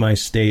make it my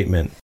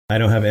statement. I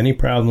don't have any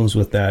problems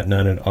with that,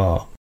 none at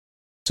all.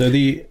 So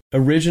the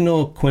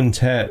original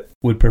quintet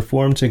would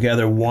perform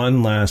together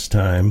one last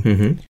time.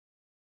 Mm-hmm.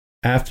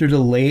 After the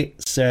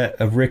late set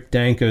of Rick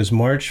Danko's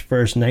March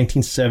 1st,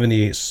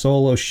 1978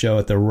 solo show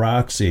at the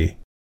Roxy,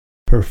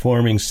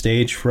 performing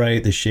Stage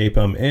Fright, The Shape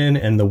I'm In,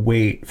 and The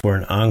Wait for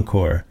an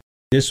encore.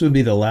 This would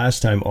be the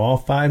last time all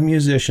 5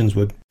 musicians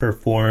would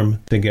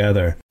perform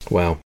together.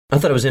 Wow. I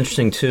thought it was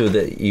interesting, too,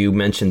 that you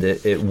mentioned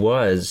it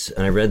was,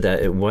 and I read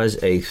that, it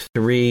was a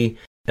 3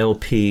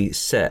 LP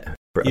set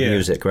of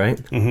music, right?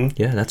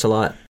 Mm-hmm. Yeah, that's a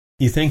lot.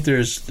 You think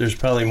there's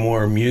probably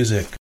more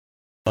music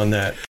on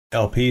that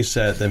LP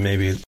set than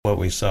maybe what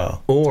we saw.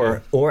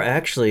 Or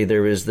actually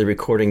there is the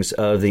recordings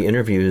of the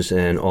interviews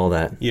and all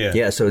that. Yeah.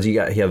 Yeah, so you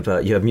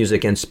have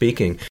music and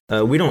speaking.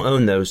 We don't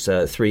own those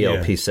 3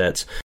 LP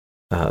sets.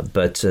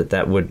 But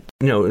that would,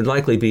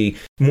 likely be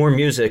more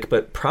music,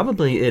 but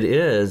probably it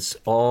is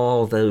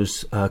all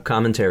those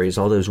commentaries,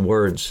 all those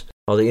words,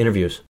 all the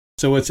interviews.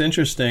 So what's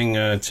interesting,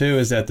 too,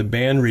 is that the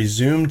band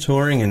resumed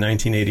touring in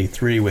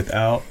 1983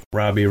 without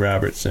Robbie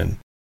Robertson,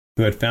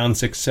 who had found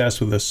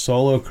success with a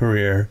solo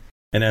career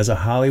and as a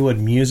Hollywood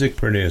music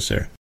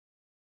producer.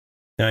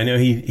 Now, I know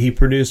he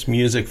produced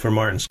music for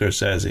Martin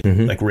Scorsese,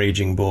 mm-hmm. like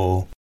Raging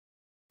Bull.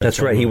 That's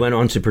right. He went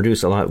on to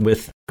produce a lot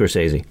with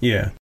Scorsese.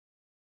 Yeah.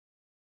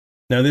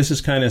 Now, this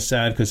is kind of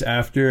sad because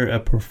after a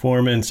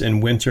performance in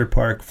Winter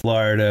Park,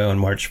 Florida on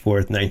March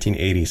 4th,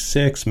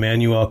 1986,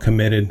 Manuel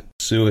committed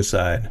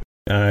suicide.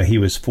 He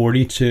was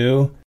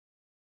 42,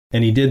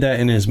 and he did that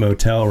in his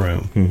motel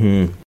room.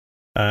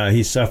 Mm-hmm.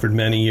 He suffered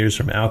many years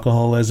from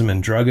alcoholism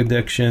and drug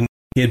addiction.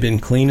 He had been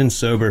clean and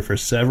sober for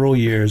several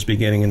years,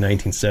 beginning in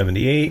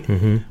 1978,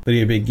 mm-hmm. but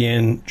he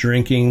began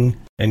drinking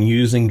and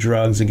using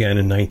drugs again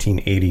in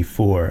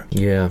 1984.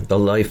 Yeah, the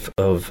life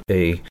of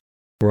a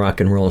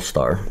rock and roll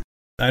star.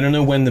 I don't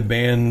know when the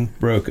band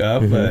broke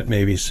up, mm-hmm. but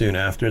maybe soon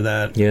after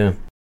that. Yeah.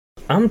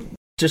 I'm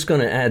just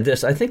going to add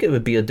this. I think it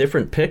would be a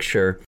different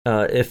picture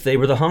if they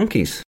were the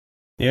Honkies.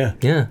 Yeah.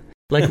 Yeah.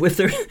 Like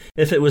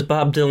if it was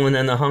Bob Dylan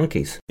and the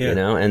Honkies,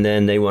 and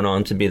then they went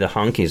on to be the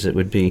Honkies, it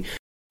would be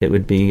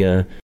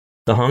the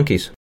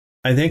Honkies.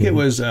 I think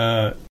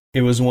mm-hmm.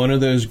 it was one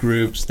of those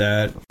groups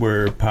that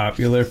were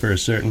popular for a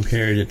certain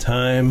period of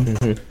time.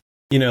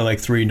 Mm-hmm. Like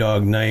Three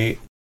Dog Night,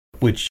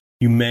 which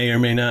you may or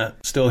may not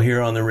still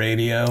hear on the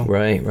radio.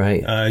 Right.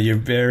 You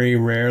very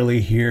rarely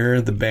hear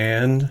the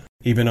band,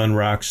 even on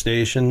rock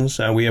stations.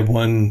 We have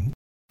one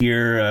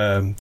here,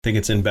 I think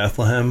it's in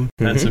Bethlehem,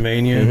 mm-hmm.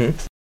 Pennsylvania.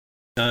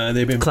 Mm-hmm.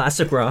 They've been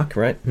classic rock,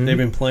 right? Mm-hmm. They've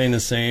been playing the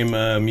same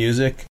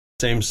music,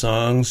 same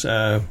songs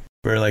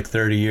for like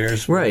 30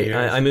 years. Right.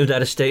 Years. I moved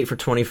out of state for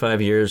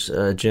 25 years,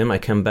 Jim. I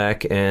come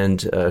back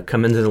and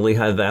come into the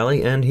Lehigh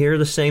Valley and hear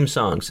the same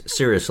songs.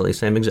 Seriously,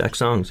 same exact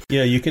songs.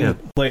 Yeah, you can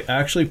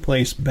actually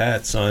place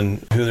bets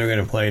on who they're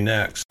going to play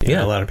next. You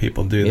know, a lot of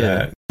people do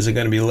that. Is it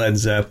going to be Led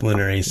Zeppelin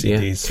or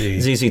AC/DC?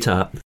 ZZ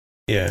Top.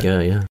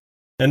 Yeah.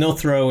 And they'll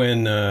throw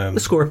in... the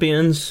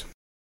Scorpions.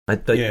 Or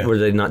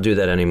they not do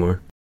that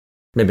anymore?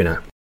 Maybe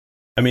not.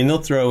 I mean, they'll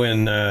throw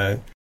in... I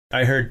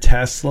heard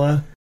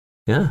Tesla...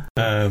 Yeah.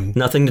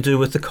 Nothing to do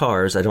with the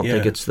cars. I don't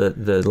think it's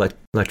the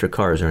electric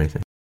cars or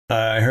anything.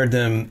 I heard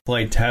them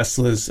play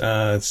Tesla's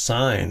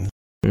Sign,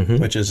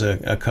 which is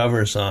a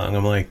cover song.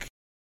 I'm like,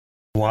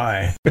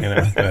 why?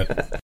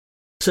 But,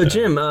 so,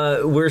 Jim,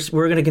 we're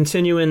going to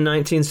continue in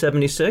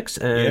 1976,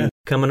 and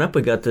coming up,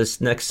 we got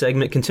this next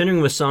segment,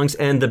 continuing with songs,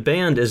 and the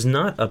band is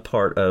not a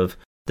part of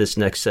this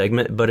next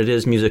segment, but it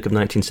is music of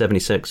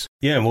 1976.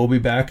 Yeah, and we'll be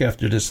back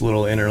after this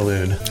little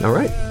interlude. All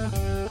right.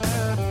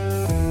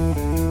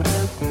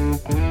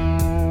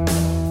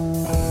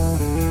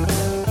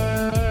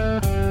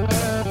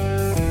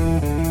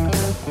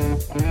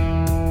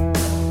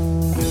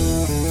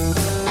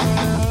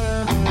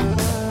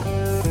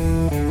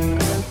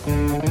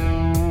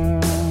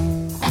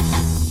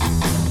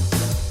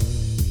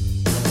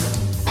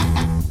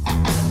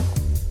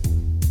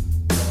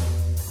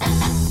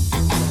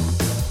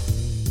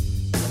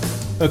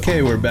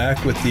 Okay, we're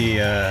back with the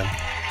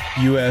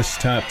U.S.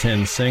 Top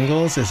 10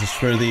 Singles. This is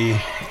for the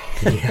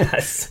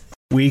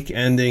week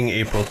ending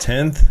April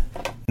 10th,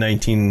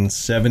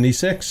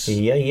 1976.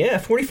 Yeah,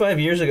 45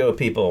 years ago,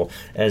 people,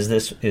 as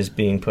this is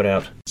being put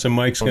out. So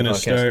Mike's going to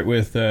start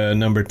with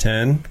number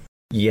 10.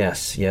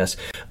 Yes.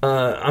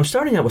 I'm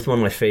starting out with one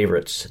of my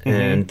favorites,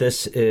 and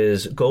this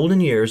is Golden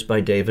Years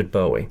by David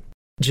Bowie.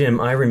 Jim,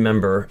 I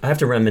have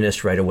to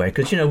reminisce right away,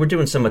 because, we're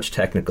doing so much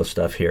technical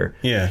stuff here.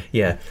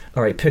 Yeah.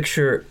 All right,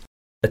 picture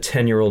a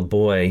 10-year-old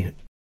boy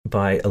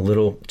by a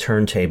little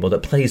turntable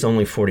that plays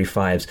only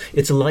 45s.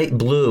 It's light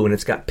blue, and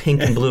it's got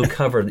pink and blue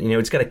covered.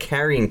 It's got a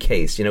carrying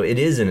case. It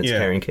is in its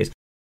carrying case.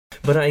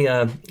 But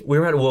we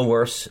were at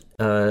Woolworths.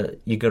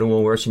 You go to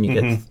Woolworths, and you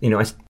get,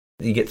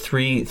 you get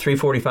three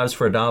 45s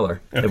for $1. Okay.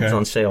 It was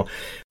on sale.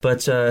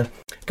 But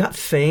got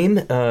Fame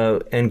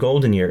and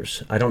Golden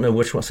Years. I don't know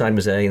which side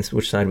was A and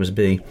which side was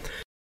B.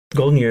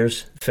 Golden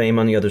Years, Fame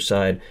on the other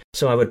side.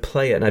 So I would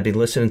play it, and I'd be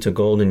listening to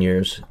Golden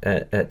Years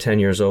at 10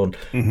 years old,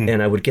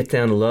 and I would get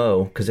down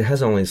low, because it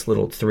has only this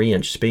little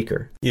 3-inch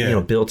speaker,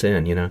 built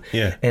in,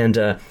 Yeah.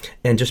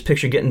 And just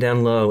picture getting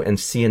down low and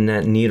seeing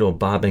that needle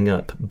bob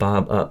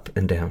up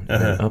and down,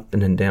 up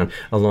and then down,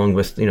 along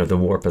with, the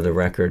warp of the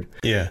record.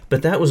 Yeah.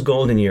 But that was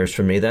Golden Years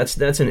for me.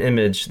 That's an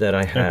image that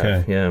I have.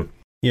 Okay. Yeah.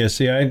 Yeah,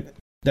 see,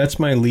 that's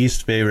my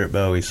least favorite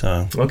Bowie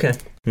song. Okay.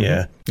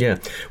 Yeah. Yeah.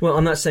 Well,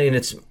 I'm not saying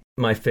it's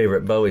my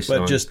favorite Bowie song,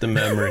 but just the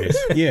memories.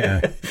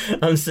 Yeah,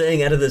 I'm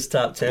saying out of this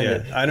top 10.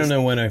 Yeah, I don't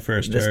know when I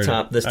first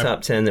heard this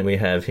top 10 that we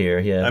have here.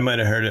 Yeah, I might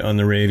have heard it on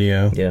the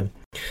radio. Yeah.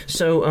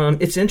 So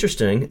it's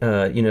interesting.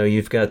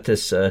 You've got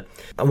this. I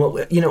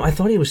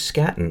thought he was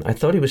scatting.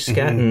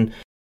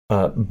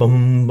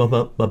 Bum ba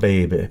ba ba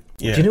baby.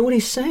 Yeah. Do you know what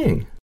he's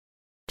saying?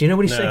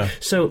 saying?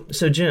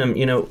 So Jim,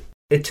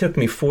 it took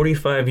me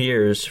 45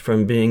 years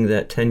from being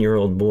that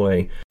 10-year-old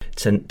boy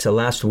to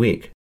last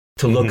week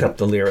to look up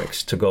the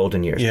lyrics to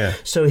Golden Years. Yeah.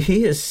 So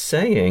he is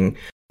saying,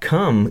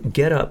 "Come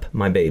get up,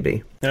 my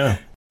baby. Yeah.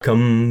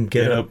 Come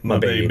get up, my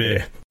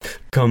baby.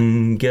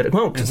 Come get up."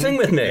 Well, sing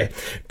with me.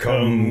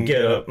 Come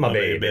get up, my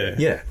baby.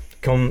 Yeah.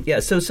 Come.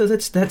 Yeah. So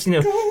that's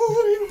Golden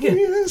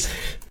Years.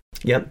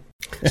 Yep.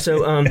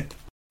 So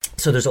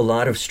so there's a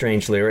lot of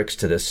strange lyrics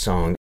to this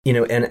song.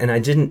 And I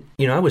didn't,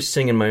 I was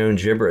singing my own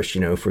gibberish,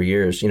 for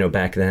years,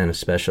 back then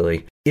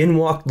especially. In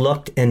walked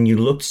luck, and you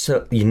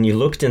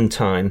looked in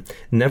time,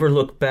 never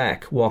look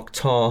back, walk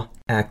tall,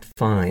 act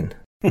fine.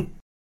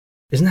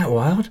 Isn't that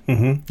wild?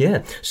 Mm-hmm.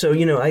 Yeah. So,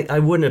 I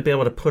wouldn't have been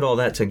able to put all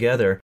that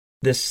together.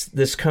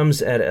 This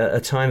comes at a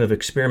time of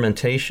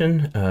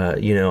experimentation.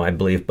 I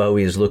believe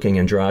Bowie is looking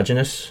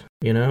androgynous.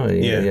 Who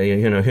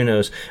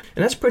knows?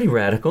 And that's pretty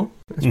radical.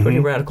 That's pretty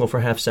radical for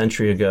half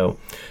century ago.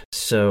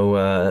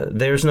 So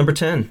there's number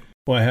 10.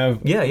 Well, I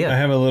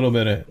have a little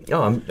bit of.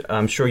 Oh,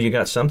 I'm sure you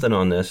got something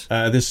on this.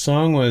 This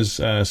song was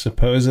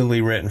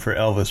supposedly written for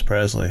Elvis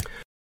Presley.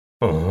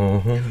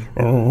 Oh,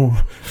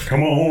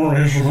 come on,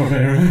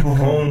 baby.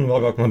 Come on,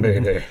 look my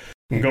baby.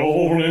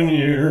 Golden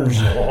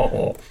years.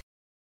 Oh.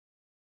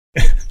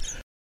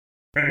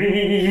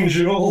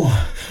 Angel.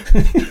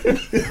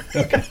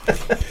 Okay.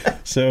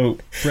 So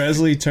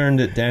Presley turned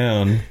it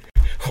down.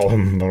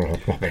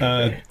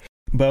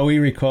 Bowie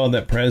recalled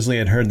that Presley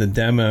had heard the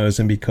demos,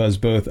 and because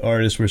both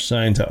artists were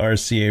signed to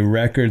RCA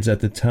Records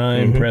at the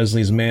time,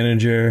 Presley's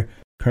manager,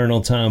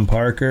 Colonel Tom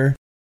Parker,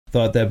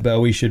 thought that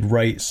Bowie should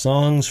write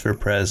songs for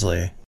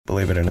Presley,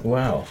 believe it or not.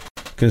 Wow.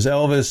 Because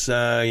Elvis,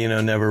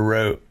 never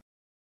wrote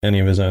any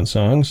of his own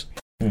songs.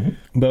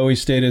 Bowie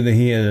stated that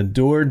he had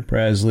adored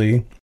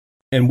Presley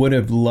and would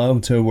have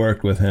loved to have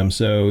worked with him.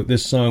 So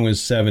this song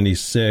was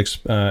 76.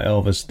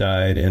 Elvis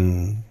died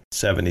in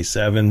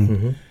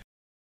 77.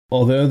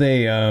 Although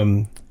they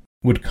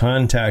would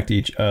contact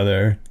each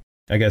other,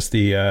 I guess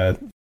the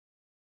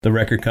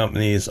record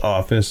company's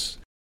office,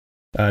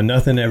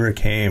 nothing ever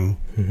came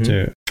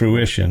to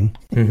fruition.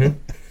 And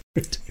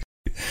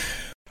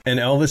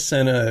Elvis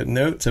sent a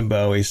note to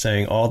Bowie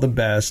saying all the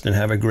best and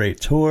have a great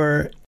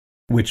tour,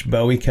 which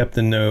Bowie kept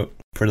the note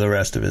for the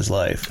rest of his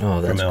life.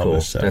 Oh, that's from Elvis,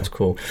 cool. So. That's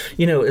cool.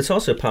 It's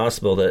also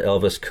possible that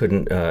Elvis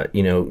couldn't,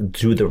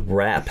 do the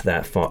rap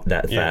that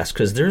fast,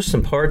 because there's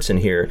some parts in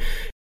here.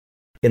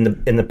 In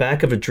the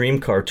back of a dream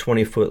car,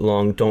 20 foot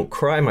long. Don't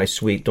cry, my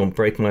sweet. Don't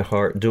break my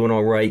heart. Doing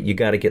all right. You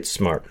got to get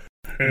smart.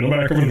 In the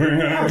back of a dream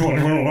car,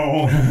 20 foot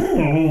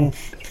long.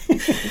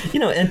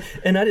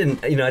 And I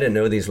didn't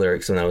know these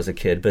lyrics when I was a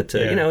kid, but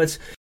it's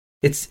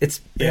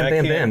bam,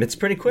 bam, bam. It's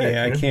pretty quick.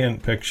 Yeah, I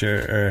can't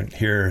picture or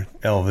hear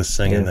Elvis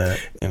singing that.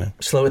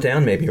 Slow it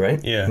down, maybe,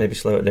 right? Yeah, maybe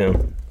slow it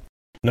down.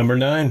 Number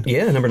 9.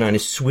 Yeah, number 9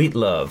 is "Sweet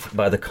Love"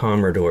 by the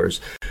Commodores.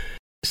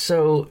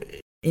 So,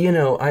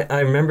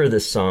 I remember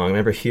this song. I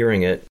remember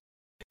hearing it.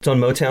 It's on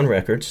Motown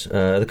Records.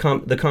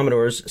 The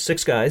Commodores,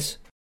 6 guys.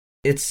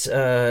 It's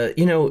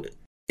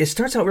It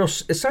starts out real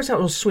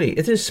sweet.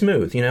 It is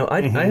smooth.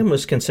 I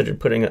almost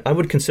considered I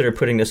would consider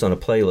putting this on a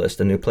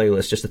new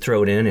playlist, just to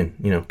throw it in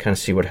and kind of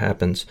see what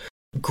happens.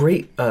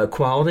 Great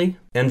quality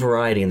and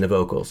variety in the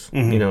vocals.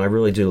 Mm-hmm. I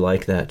really do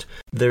like that.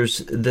 There's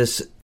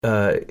this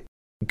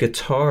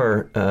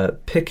guitar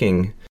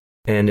picking,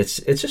 and it's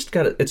just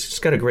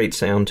got a great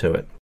sound to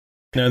it.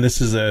 Now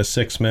this is a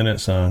 6-minute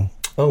song.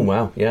 Oh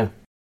wow, yeah.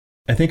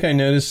 I think I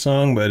know this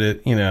song, but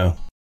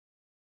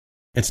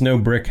it's no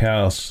Brick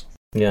House.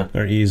 Yeah.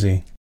 Or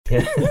Easy.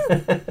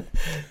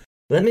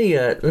 Let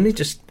me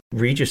just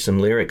read you some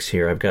lyrics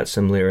here. I've got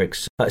some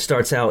lyrics. It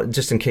starts out,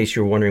 just in case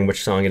you're wondering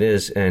which song it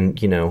is, and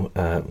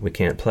we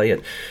can't play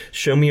it.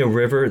 Show me a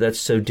river that's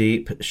so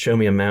deep. Show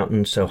me a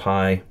mountain so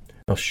high.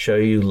 I'll show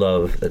you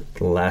love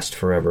that lasts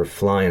forever,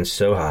 flying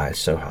so high,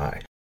 so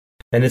high.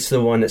 And it's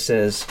the one that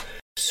says,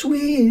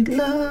 "Sweet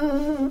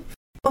love,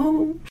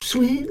 oh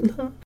sweet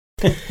love."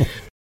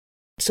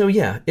 So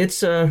yeah,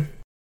 it's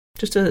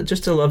just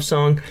a love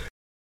song.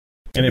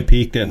 And it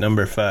peaked at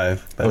number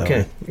 5.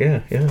 Okay,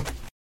 yeah.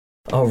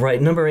 All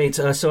right, number 8.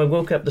 So I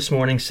woke up this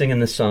morning singing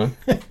this song.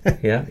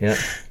 Yeah.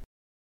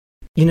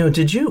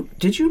 Did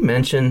you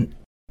mention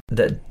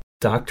that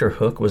Dr.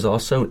 Hook was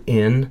also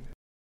in?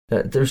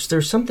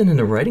 There's something in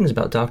the writings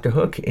about Dr.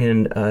 Hook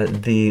in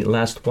The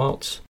Last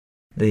Waltz.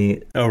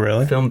 Oh,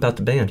 really? Film about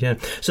the band, yeah.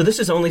 So this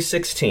is Only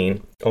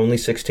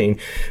 16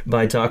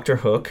 by Dr.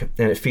 Hook,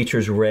 and it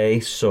features Ray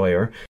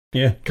Sawyer.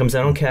 Yeah. Comes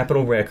out on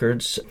Capitol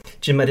Records.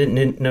 Jim, I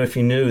didn't know if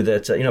you knew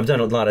that, I've done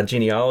a lot of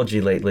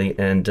genealogy lately,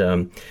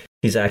 and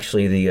he's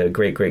actually the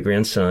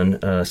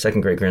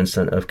second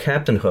great-grandson of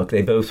Captain Hook.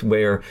 They both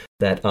wear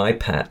that eye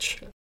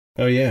patch.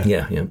 Oh, yeah.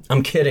 Yeah.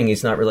 I'm kidding.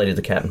 He's not related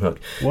to Captain Hook.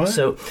 What?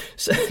 So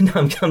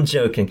no, I'm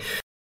joking.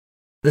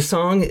 The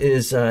song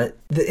is, the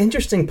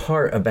interesting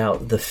part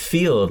about the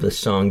feel of the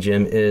song,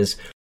 Jim, is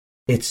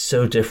it's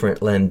so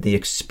different than the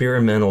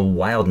experimental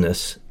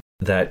wildness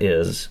that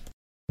is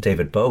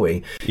David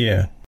Bowie.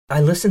 Yeah.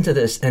 I listened to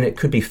this, and it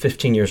could be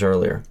 15 years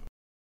earlier.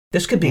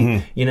 This could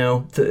be,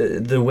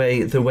 the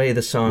way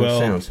the song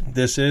sounds.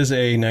 This is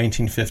a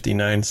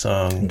 1959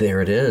 song.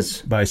 There it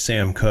is. By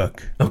Sam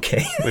Cooke.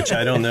 Okay. Which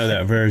I don't know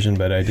that version,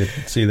 but I did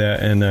see that.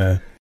 And I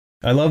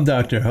love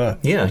Dr. Hook.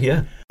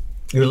 Yeah.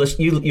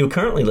 You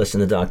currently listen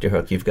to Dr.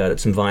 Hook. You've got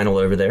some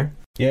vinyl over there.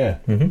 Yeah.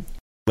 Mm-hmm.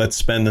 Let's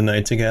Spend the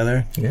Night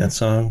Together. Yeah. That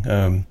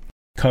song.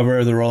 Cover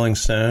of the Rolling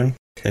Stone.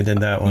 They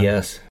did that one.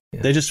 Yes.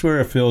 Yeah. They just were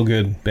a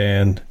feel-good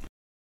band.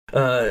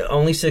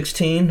 Only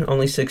 16.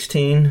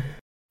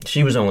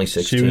 She was only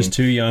 16. She was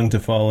too young to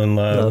fall in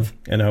love.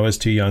 And I was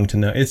too young to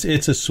know. It's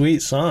a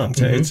sweet song.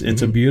 Mm-hmm,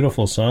 it's a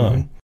beautiful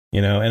song,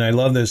 and I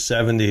love those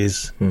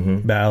 70s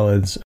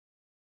ballads.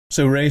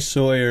 So Ray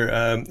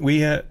Sawyer, we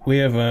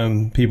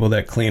have people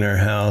that clean our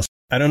house.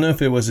 I don't know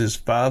if it was his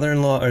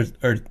father-in-law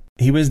or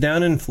he was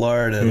down in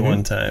Florida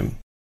one time,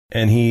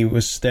 and he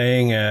was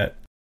staying at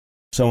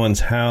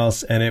someone's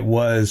house, and it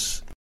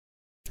was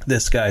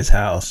this guy's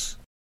house.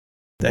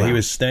 That he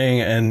was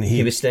staying, and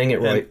he was staying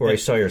at Roy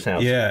Sawyer's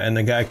house. Yeah, and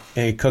the guy,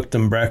 he cooked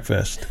him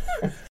breakfast.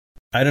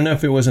 I don't know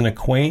if it was an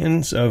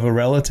acquaintance of a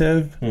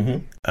relative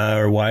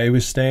or why he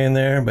was staying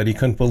there, but he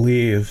couldn't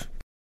believe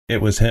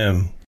it was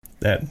him.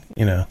 That,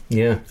 Yeah.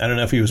 I don't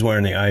know if he was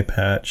wearing the eye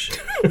patch,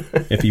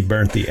 if he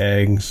burnt the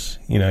eggs.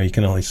 You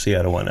can only see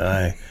out of one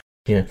eye.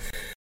 Yeah.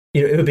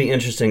 It would be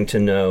interesting to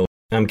know.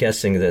 I'm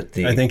guessing that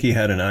I think he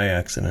had an eye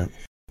accident.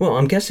 Well,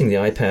 I'm guessing the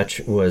eye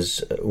patch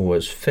was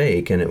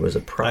fake and it was a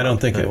prop. I don't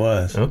think it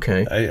was.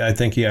 Okay. I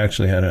think he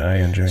actually had an eye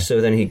injury.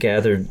 So then he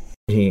gathered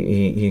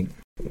the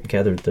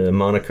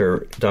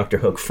moniker Dr.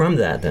 Hook from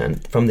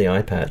the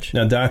eye patch.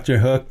 Now, Dr.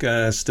 Hook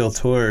still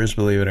tours,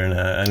 believe it or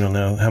not. I don't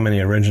know how many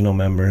original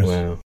members.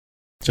 Wow.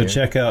 So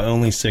check out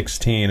Only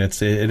 16.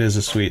 It is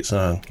a sweet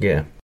song.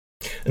 Yeah.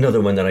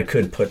 Another one that I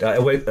could put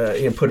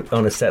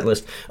on a set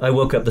list. I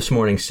woke up this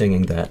morning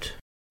singing that.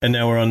 And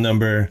now we're on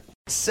number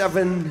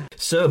 7.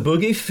 So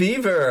Boogie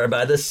Fever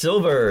by the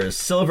Sylvers.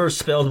 Silver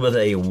spelled with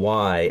a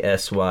Y,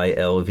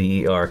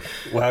 Sylver.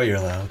 Wow, you're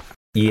loud.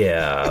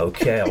 Yeah,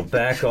 okay, I'll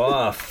back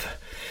off.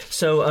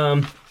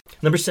 So,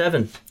 number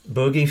 7,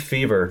 Boogie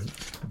Fever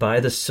by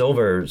the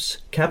Sylvers.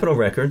 Capitol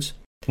Records.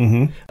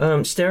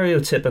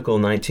 Stereotypical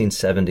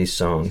 1970s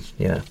song,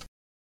 yeah.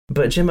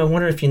 But Jim, I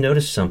wonder if you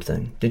noticed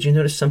something. Did you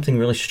notice something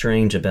really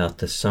strange about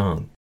this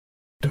song?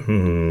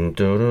 Yeah.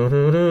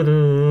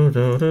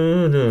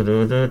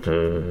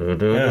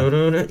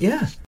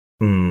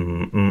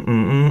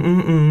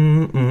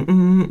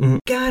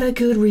 Gotta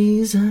good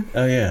reason.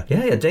 Oh, yeah.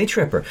 Yeah, Day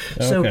Tripper.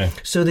 So, Okay.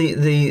 so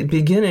the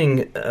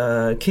beginning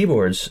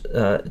keyboards,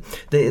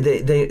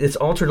 it's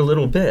altered a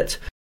little bit.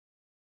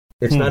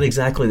 It's not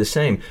exactly the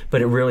same,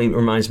 but it really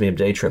reminds me of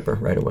Day Tripper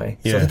right away.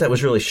 So I thought that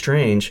was really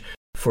strange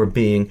for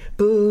being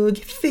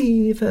Boogie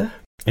Fever.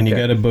 And you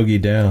got to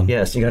boogie down.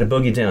 Yes, you got to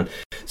boogie down.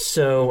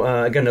 So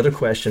I got another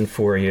question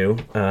for you.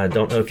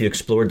 Don't know if you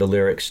explored the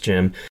lyrics,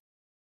 Jim.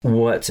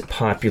 What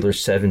popular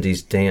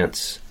 70s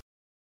dance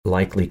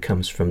likely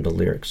comes from the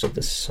lyrics of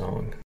this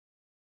song?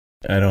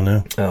 I don't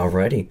know.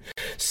 Alrighty.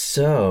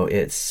 So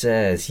it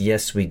says,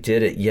 yes, we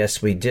did it.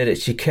 Yes, we did it.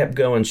 She kept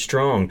going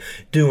strong,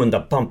 doing the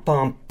bump,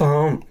 bump,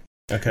 bump.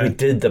 Okay. We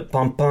did the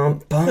bump,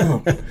 bump,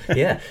 bump.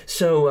 Yeah.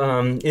 So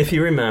if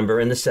you remember,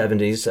 in the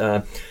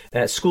 70s,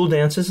 at school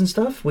dances and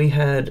stuff, we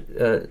had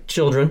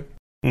children,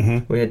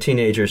 we had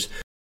teenagers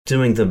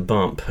doing the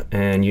bump.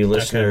 And you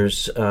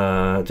listeners,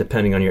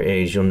 depending on your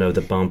age, you'll know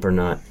the bump or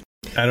not.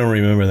 I don't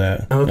remember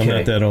that. Okay. I'm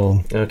not that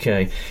old.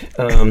 Okay.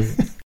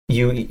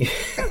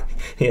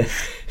 Yeah,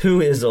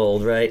 who is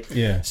old, right?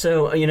 Yeah.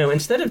 So,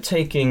 instead of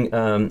taking,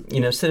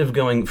 instead of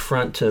going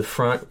front to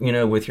front,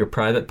 with your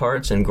private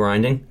parts and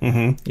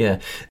grinding,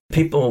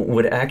 people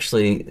would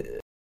actually,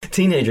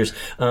 teenagers,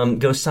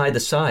 go side to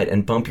side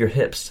and bump your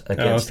hips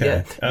against.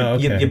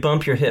 You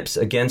bump your hips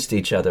against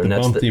each other. The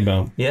bumpty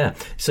bump. Yeah.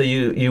 So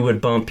you would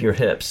bump your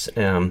hips.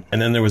 And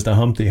then there was the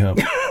Humpty Hump.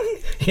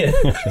 Yeah.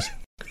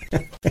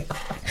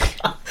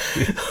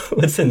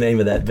 What's the name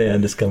of that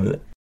band that's coming?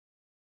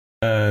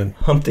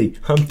 Humpty.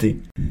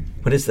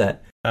 What is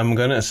that? I'm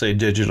going to say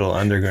Digital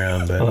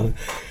Underground, but...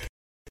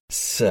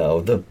 So,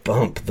 the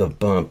bump.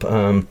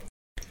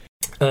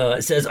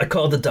 It says, I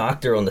called the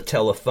doctor on the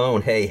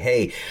telephone.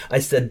 Hey. I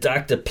said,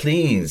 doctor,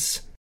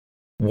 please.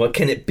 What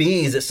can it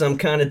be? Is it some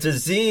kind of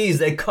disease?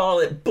 They call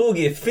it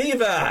boogie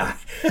fever.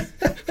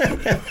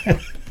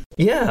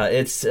 Yeah,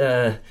 it's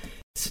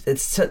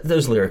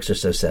those lyrics are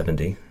so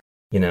 70.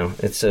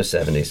 It's so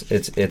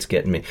 70s. It's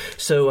getting me.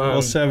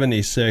 So,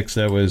 76,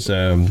 that was...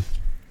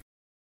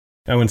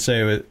 I would say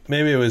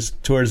it was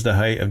towards the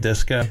height of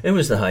disco. It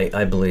was the height,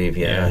 I believe,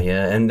 yeah.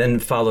 And then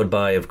followed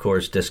by, of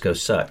course, Disco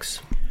Sucks.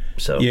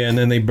 So yeah, and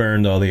then they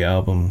burned all the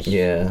albums.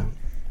 Yeah.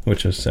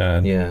 Which was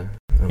sad. Yeah.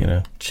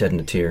 I'm shedding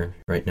a tear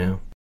right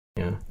now.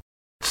 Yeah.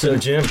 So,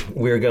 Jim,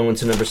 we're going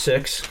to number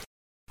 6.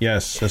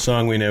 Yes, a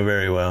song we know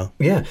very well.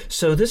 Yeah,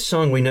 so this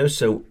song we know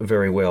so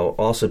very well,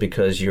 also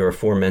because your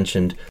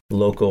aforementioned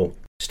local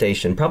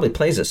station probably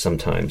plays it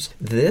sometimes.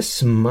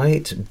 This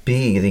might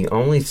be the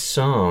only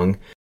song,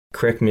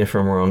 correct me if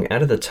I'm wrong,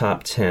 out of the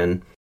top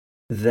 10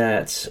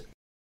 that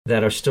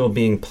are still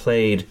being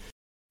played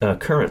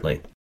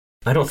currently.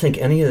 I don't think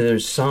any of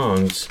those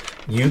songs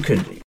you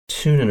could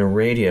tune in a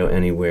radio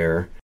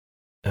anywhere.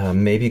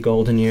 Maybe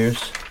Golden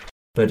Years,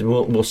 but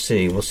we'll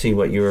see. We'll see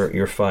what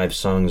your 5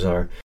 songs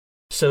are.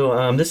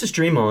 So this is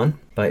Dream On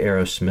by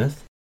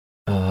Aerosmith.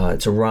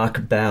 It's a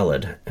rock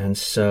ballad, and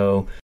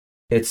so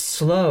it's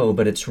slow,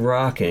 but it's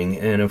rocking.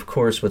 And of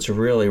course, what's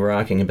really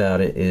rocking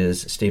about it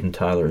is Steven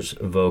Tyler's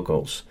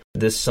vocals.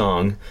 This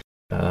song,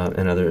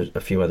 and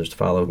a few others to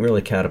follow,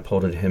 really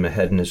catapulted him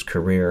ahead in his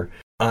career.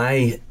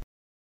 I,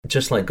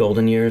 just like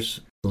Golden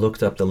Years,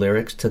 looked up the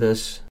lyrics to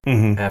this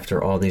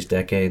after all these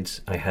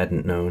decades. I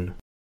hadn't known.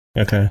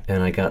 Okay.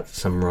 And I got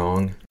some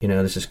wrong.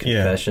 This is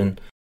confession.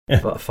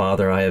 Yeah.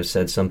 Father, I have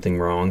said something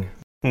wrong.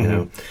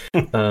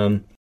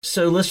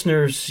 So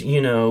listeners,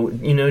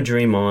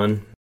 Dream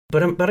On.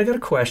 But I got a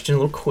question, a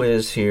little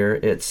quiz here.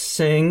 It's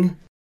sing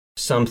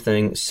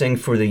something, sing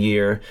for the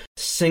year,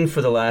 sing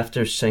for the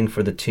laughter, sing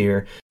for the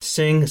tear,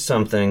 sing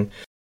something.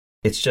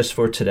 It's just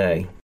for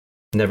today,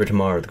 never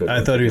tomorrow.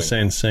 I thought he was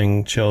saying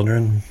sing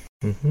children.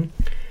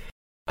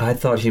 I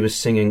thought he was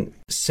singing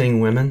sing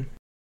women.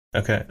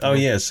 Okay. Oh,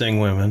 yeah, sing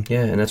women.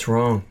 Yeah, and that's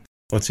wrong.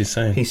 What's he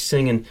saying? He's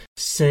singing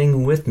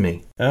sing with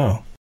me.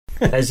 Oh.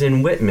 As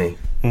in with me.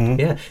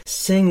 Yeah,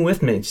 sing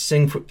with me.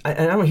 Sing for. I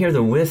don't hear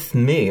the with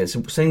me. It's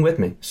sing with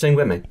me. Sing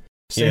with me.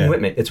 Sing with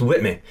me. It's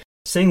with me.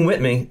 Sing with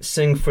me.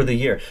 Sing for the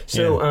year.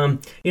 So, I'm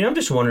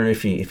just wondering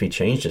if he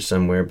changed it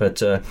somewhere. But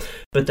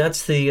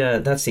that's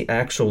the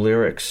actual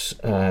lyrics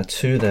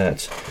to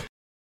that.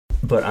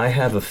 But I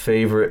have a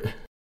favorite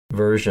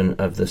version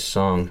of this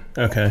song.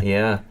 Okay.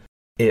 Yeah,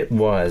 it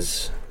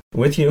was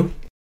with you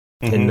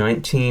in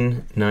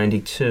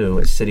 1992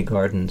 at City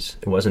Gardens.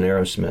 It wasn't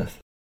Aerosmith.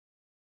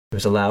 It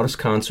was the loudest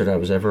concert I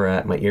was ever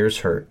at. My ears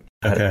hurt.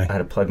 I had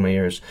to plug my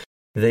ears.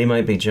 They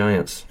Might Be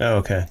Giants. Oh,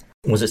 okay.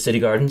 Was it City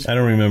Gardens? I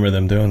don't remember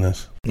them doing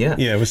this. Yeah.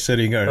 Yeah, it was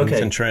City Gardens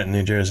in Trenton,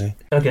 New Jersey.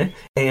 Okay.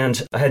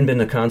 And I hadn't been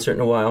to a concert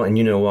in a while, and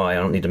you know why. I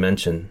don't need to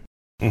mention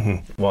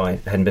why.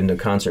 I hadn't been to a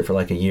concert for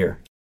like a year.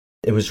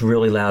 It was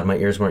really loud. My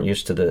ears weren't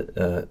used to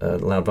the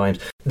loud volumes.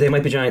 They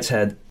Might Be Giants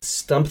had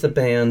Stump the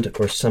Band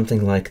or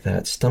something like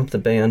that. Stump the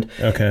Band.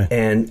 Okay.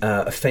 And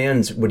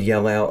fans would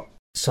yell out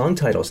song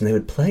titles, and they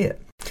would play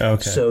it.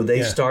 Okay. So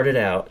they started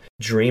out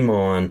Dream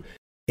On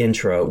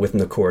intro with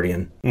an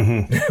accordion.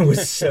 That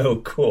was so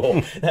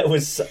cool. That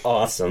was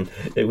awesome.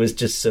 It was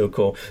just so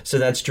cool. So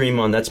that's Dream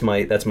On. That's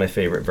my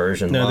favorite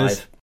version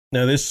live.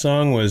 This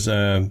song was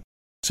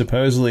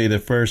supposedly the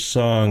first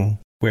song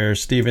where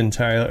Steven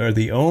Tyler, or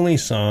the only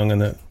song on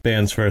the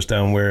band's first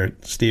album where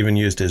Steven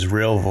used his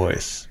real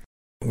voice.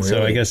 Really?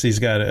 So I guess he's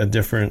got a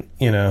different,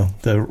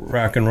 the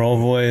rock and roll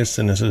voice,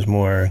 and this is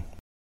more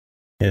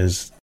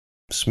his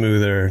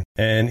smoother.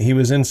 And he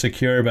was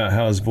insecure about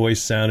how his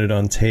voice sounded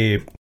on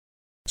tape.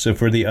 So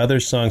for the other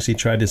songs, he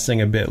tried to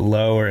sing a bit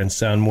lower and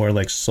sound more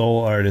like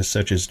soul artists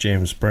such as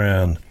James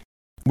Brown.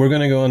 We're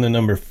going to go on to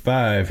number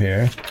 5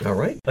 here. All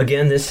right.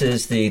 Again, this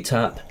is the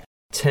top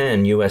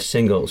 10 U.S.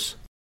 singles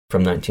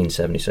from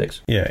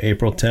 1976. Yeah,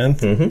 April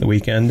 10th, the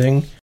week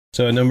ending.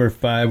 So at number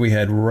 5, we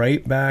had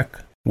Right Back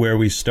Where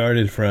We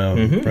Started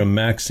from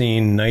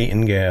Maxine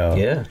Nightingale.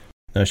 Yeah.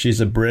 Now,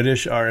 she's a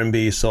British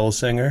R&B soul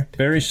singer.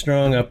 Very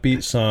strong,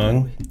 upbeat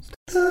song.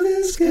 Love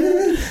is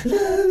good,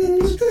 love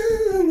is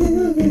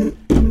good.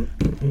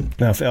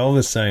 Now, if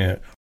Elvis sang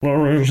it.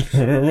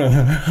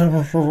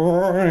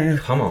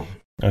 Come on.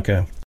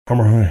 Okay.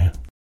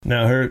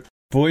 Now, her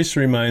voice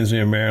reminds me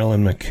of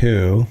Marilyn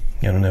McCoo.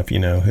 I don't know if you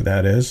know who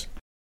that is.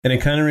 And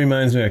it kind of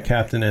reminds me of a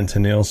Captain and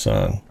Tennille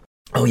song.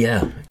 Oh,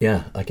 yeah.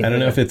 Yeah. I don't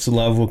know if it's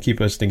Love Will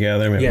Keep Us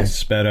Together. Maybe it's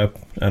sped up.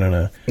 I don't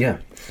know. Yeah.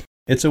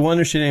 It's a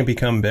wonder she didn't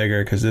become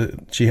bigger because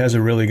she has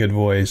a really good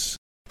voice.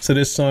 So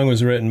this song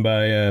was written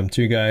by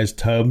two guys,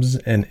 Tubbs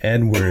and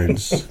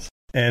Edwards.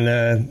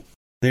 And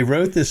they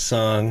wrote this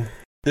song.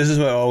 This is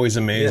what always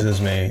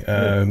amazes me.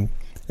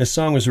 This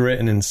song was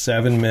written in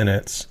 7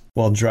 minutes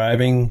while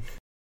driving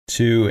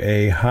to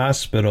a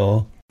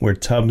hospital where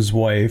Tubbs'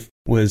 wife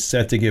was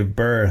set to give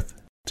birth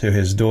to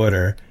his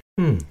daughter.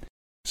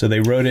 So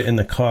they wrote it in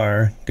the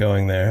car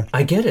going there.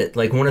 I get it.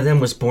 Like one of them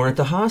was born at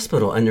the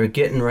hospital and they're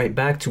getting right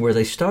back to where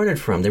they started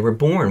from. They were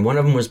born. One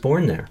of them was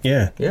born there.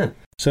 Yeah. Yeah.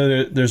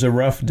 So there's a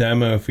rough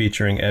demo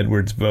featuring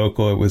Edwards'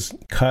 vocal. It was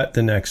cut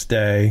the next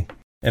day.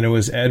 And it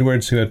was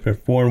Edwards, who had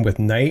performed with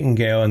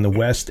Nightingale in the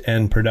West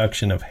End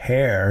production of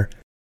Hair,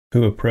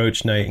 who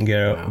approached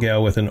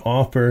Nightingale with an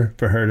offer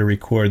for her to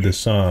record the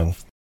song.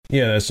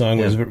 Yeah, that song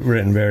was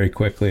written very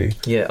quickly.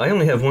 Yeah, I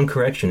only have one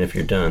correction if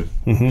you're done.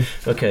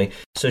 Okay,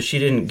 so she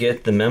didn't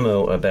get the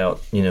memo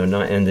about,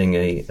 not ending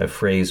a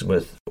phrase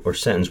with or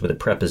sentence with a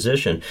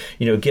preposition.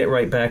 Get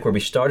right back where we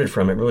started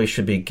from. It really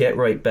should be get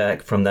right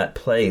back from that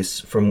place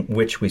from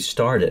which we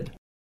started.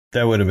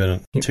 That would have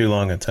been too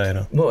long a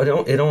title. Well,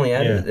 it only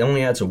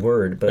adds a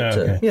word,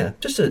 but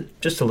just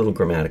a little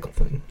grammatical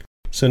thing.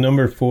 So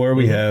number 4,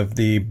 we have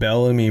the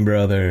Bellamy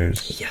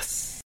Brothers.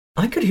 Yes.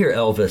 I could hear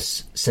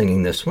Elvis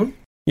singing this one.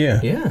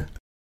 Yeah. Yeah.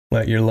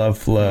 Let Your Love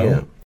Flow.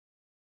 Yeah.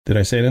 Did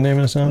I say the name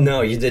of the song?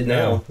 No, you did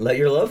now. Let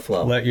Your Love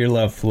Flow. Let Your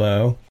Love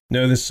Flow.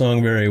 Know this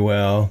song very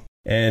well.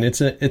 And it's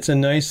a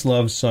nice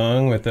love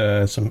song with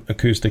some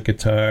acoustic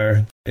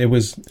guitar. It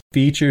was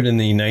featured in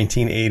the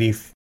 1980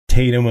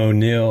 Tatum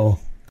O'Neal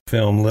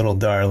film Little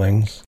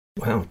Darlings.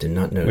 Wow, did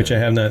not know which that. I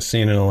have not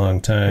seen in a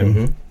long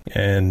time.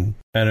 And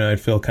I don't know,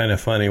 I'd feel kind of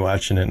funny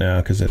watching it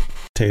now because it's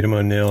Tatum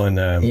O'Neal and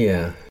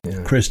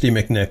Christy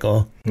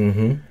McNichol.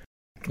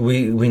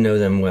 We know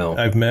them well.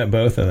 I've met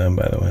both of them,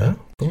 by the way. Oh,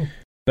 cool.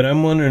 But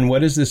I'm wondering,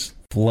 what is this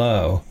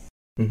flow?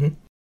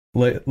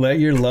 Let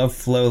your love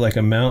flow like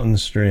a mountain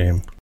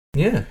stream.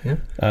 Yeah.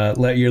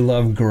 Let your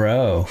love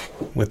grow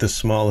with the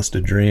smallest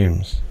of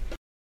dreams.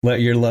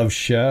 Let your love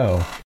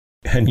show.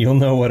 And you'll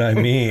know what I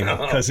mean,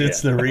 because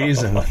it's the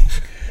reason.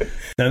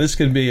 Now, this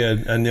could be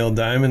a Neil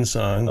Diamond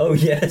song. Oh,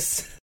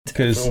 yes.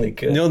 Because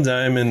Neil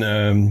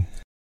Diamond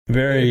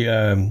very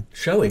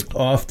showy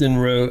often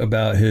wrote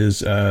about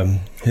his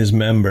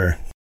member.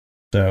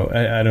 So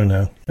I don't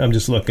know. I'm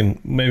just looking.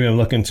 Maybe I'm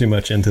looking too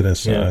much into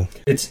this song.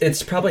 Yeah.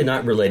 It's probably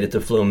not related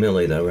to Flo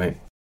Milli, though, right?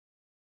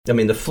 I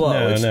mean, the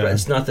flow.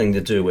 It's nothing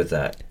to do with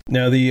that.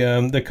 Now,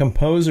 the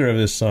composer of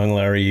this song,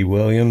 Larry E.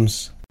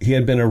 Williams, he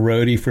had been a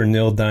roadie for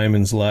Neil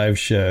Diamond's live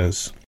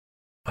shows.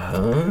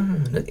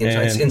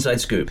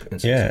 Inside scoop.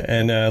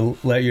 And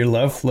Let Your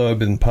Love Flow had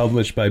been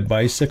published by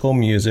Bicycle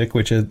Music,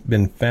 which had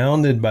been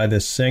founded by the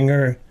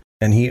singer,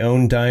 and he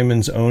owned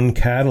Diamond's own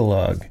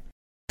catalog.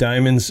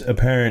 Diamond's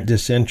apparent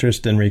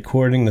disinterest in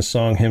recording the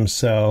song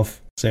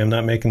himself, I'm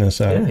not making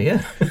this up.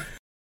 Yeah.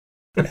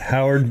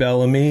 Howard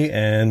Bellamy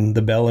and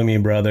the Bellamy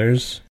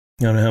Brothers.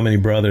 I don't know how many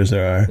brothers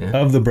there are. Yeah.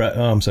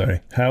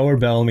 Howard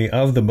Bellamy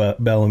of the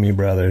Bellamy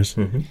Brothers.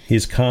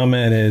 He's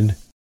commented,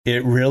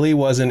 it really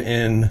wasn't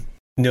in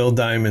Neil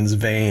Diamond's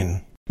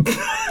vein.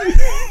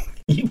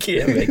 You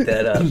can't make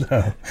that up.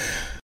 No.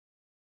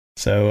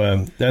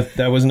 So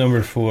that was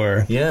number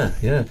 4.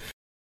 Yeah.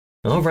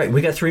 All right,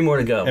 we got 3 more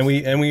to go. And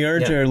we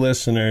urge our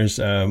listeners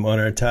on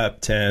our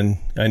top 10.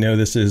 I know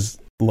this is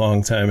a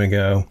long time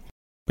ago,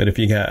 but if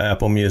you got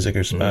Apple Music or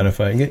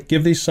Spotify,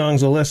 give these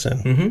songs a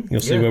listen.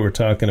 You'll see what we're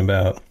talking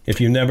about. If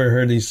you've never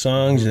heard these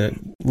songs,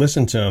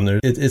 listen to them.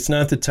 It's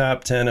not the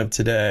top 10 of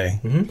today.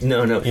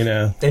 No.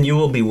 And you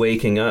will be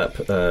waking up,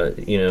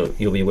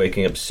 you'll be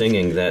waking up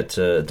singing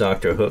that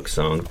Dr. Hook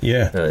song.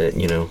 Yeah.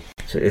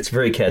 So it's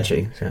very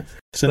catchy.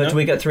 But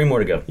we got 3 more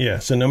to go. Yeah.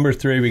 So number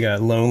 3, we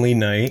got Lonely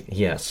Night.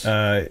 Yes.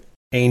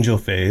 Angel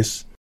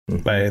Face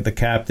by the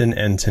Captain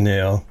and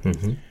Tennille.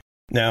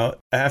 Now,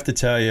 I have to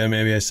tell you,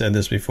 maybe I said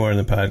this before in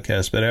the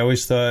podcast, but I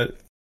always thought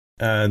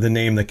the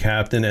name The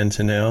Captain and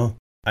Tennille,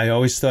 I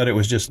always thought it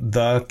was just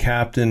The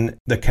Captain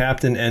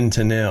and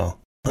Tennille.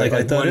 Like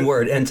I thought one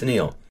word, and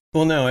Tennille.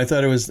 Well, no, I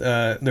thought it was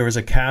there was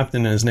a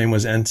captain and his name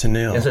was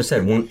Tennille. As I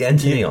said,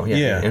 Tennille.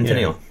 Yeah.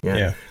 Tennille.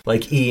 Yeah.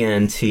 Like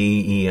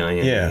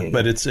Entein. Yeah,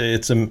 but it's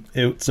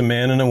a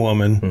man and a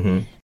woman. Mm-hmm.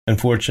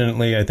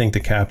 Unfortunately, I think the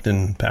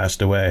captain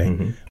passed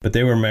away, but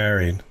they were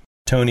married.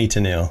 Toni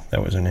Tennille,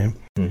 that was her name.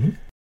 Mm-hmm.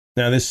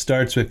 Now this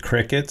starts with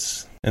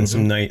crickets and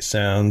some night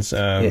sounds,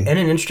 and an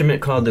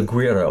instrument called the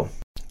guiro.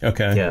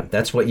 Okay. Yeah,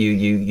 that's what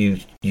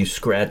you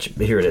scratch.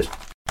 Here it is.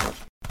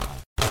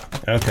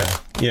 Okay.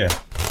 Yeah.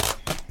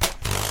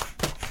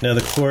 Now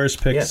the chorus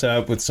picks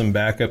up with some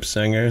backup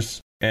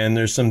singers, and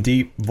there's some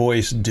deep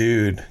voiced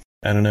dude.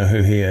 I don't know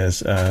who he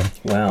is.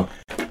 Wow.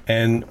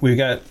 And we've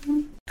got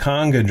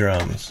conga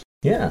drums.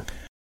 Yeah.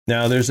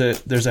 Now there's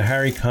a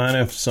Harry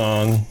Conniff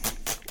song.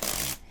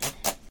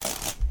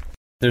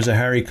 There's a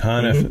Harry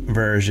Conniff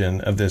version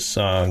of this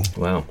song.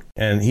 Wow.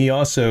 And he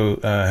also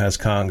has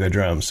conga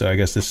drums, so I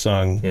guess this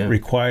song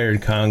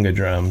required conga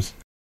drums.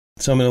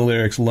 Some of the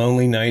lyrics: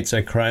 lonely nights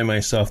I cry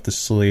myself to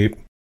sleep.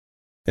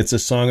 It's a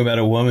song about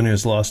a woman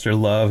who's lost her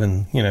love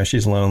and,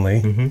 she's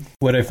lonely. Mm-hmm.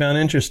 What I found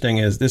interesting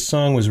is this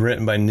song was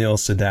written by Neil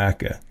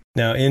Sedaka.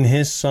 Now, in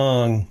his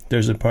song,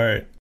 there's a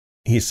part,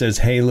 he says,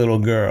 "Hey, little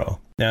girl."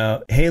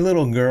 Now, "Hey,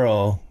 little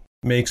girl"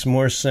 makes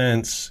more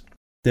sense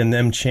than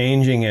them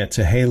changing it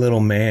to "Hey, little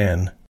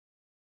man,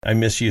 I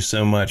miss you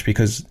so much,"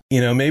 because,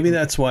 maybe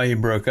that's why he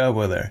broke up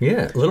with her.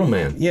 Yeah, little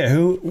man. Yeah,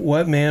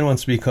 what man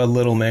wants to be called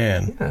little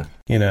man?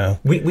 Yeah.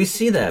 We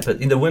see that, but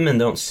the women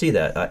don't see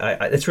that.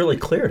 It's really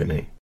clear to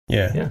me.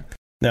 Yeah.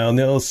 Now,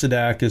 Neil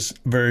Sedaka's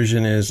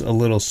version is a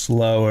little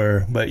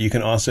slower, but you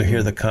can also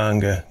hear the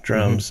conga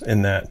drums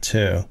in that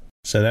too.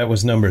 So that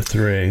was number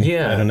 3.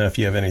 Yeah. I don't know if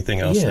you have anything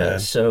else to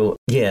add. So,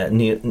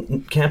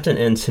 Captain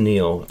and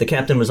Tennille. The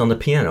captain was on the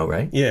piano,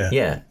 right?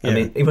 Yeah. I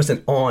mean, he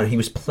wasn't on, he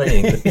was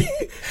playing.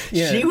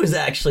 She was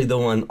actually the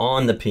one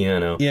on the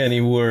piano. Yeah, and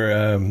he wore,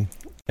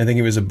 I think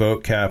he was a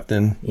boat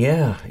captain.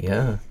 Yeah.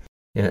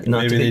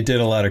 Maybe they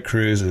did a lot of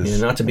cruises.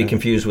 Yeah, not to be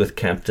confused with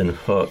Captain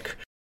Hook.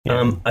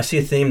 Yeah. I see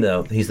a theme,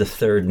 though. He's the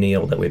third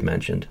Neil that we've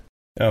mentioned.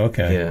 Oh,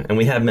 okay. Yeah, and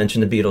we have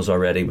mentioned the Beatles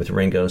already with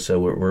Ringo, so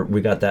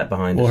we got that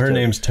behind us. Well, her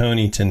name's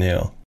Toni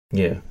Tennille.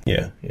 Yeah.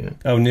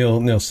 Oh,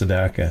 Neil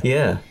Sedaka.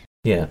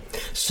 Yeah.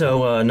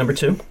 So, number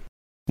 2?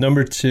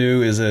 Number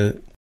 2 is a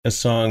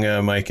song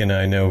Mike and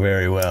I know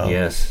very well.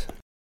 Yes.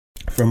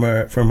 From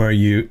our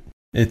youth.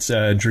 It's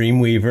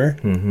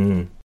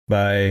Dreamweaver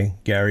by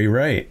Gary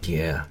Wright.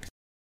 Yeah.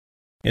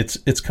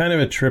 It's kind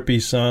of a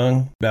trippy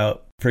song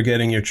about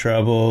forgetting your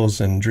troubles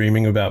and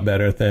dreaming about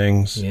better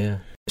things. Yeah.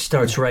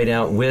 Starts right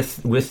out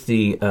with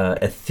the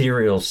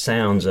ethereal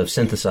sounds of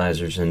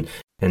synthesizers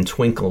and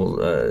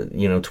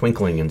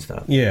twinkling and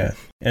stuff. Yeah.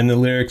 And the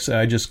lyrics,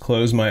 "I just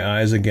close my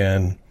eyes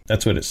again."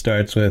 That's what it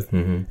starts with.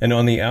 Mm-hmm. And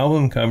on the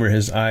album cover,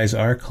 his eyes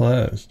are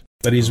closed,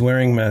 but he's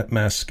wearing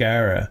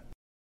mascara.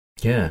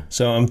 Yeah.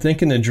 So I'm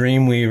thinking the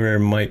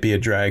Dreamweaver might be a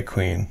drag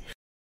queen.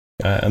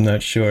 I'm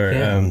not sure.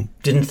 Yeah.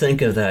 Didn't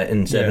think of that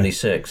in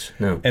 76.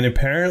 No. And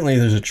apparently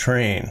there's a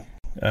train.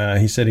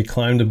 He said he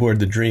climbed aboard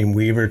the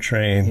Dreamweaver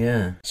train.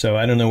 Yeah. So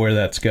I don't know where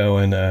that's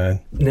going.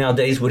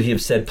 Nowadays, would he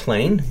have said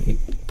plane? He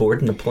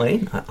boarding a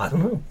plane? I don't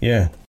know.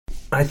 Yeah.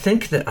 I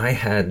think that I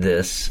had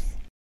this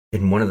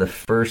in one of the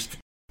first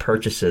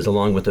purchases,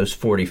 along with those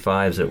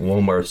 45s at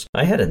Walmart.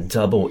 I had a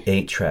double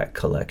 8-track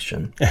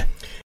collection.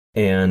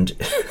 And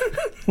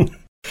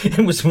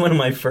it was one of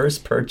my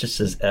first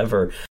purchases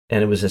ever.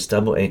 And it was this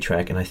double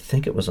 8-track, and I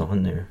think it was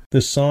on there.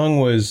 The song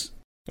was,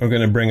 we're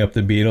going to bring up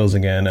the Beatles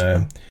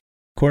again.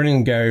 According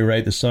to Gary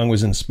Wright, the song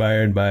was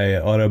inspired by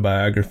an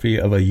autobiography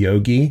of a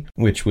yogi,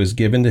 which was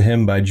given to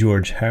him by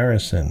George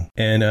Harrison.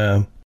 And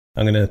I'm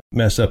going to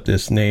mess up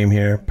this name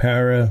here.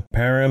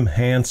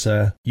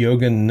 Paramhansa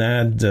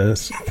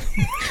Yogananda's.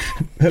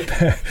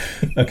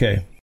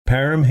 Okay.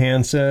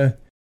 Paramhansa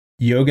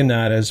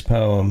Yogananda's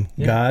poem,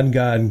 God,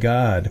 God,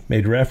 God,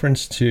 made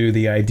reference to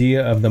the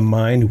idea of the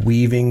mind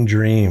weaving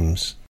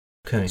dreams.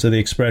 Okay. So the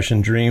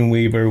expression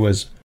Dreamweaver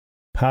was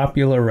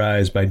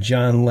popularized by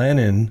John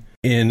Lennon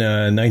in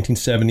a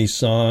 1970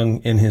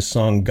 song, in his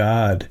song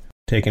God,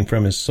 taken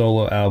from his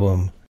solo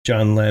album,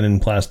 John Lennon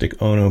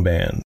Plastic Ono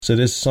Band. So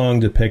this song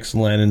depicts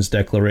Lennon's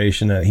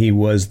declaration that he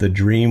was the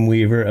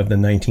Dreamweaver of the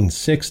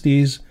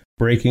 1960s,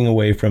 breaking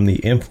away from the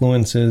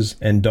influences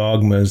and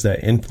dogmas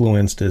that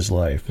influenced his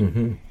life.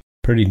 Mm-hmm.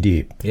 Pretty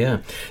deep.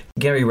 Yeah.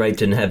 Gary Wright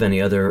didn't have any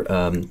other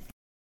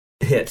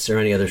hits or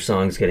any other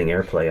songs getting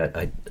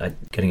airplay.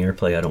 Getting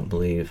airplay, I don't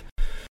believe.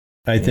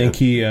 I think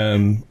he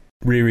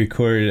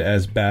re-recorded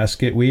as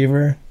Basket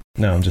Weaver.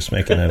 No, I'm just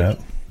making that up.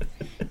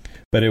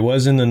 But it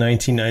was in the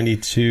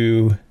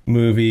 1992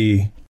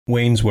 movie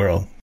Wayne's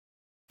World.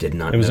 Did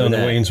not know that. It was on the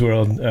Wayne's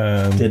World.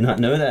 Did not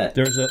know that.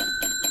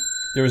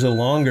 There was a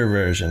longer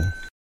version.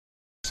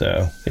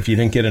 So if you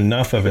didn't get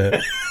enough of it,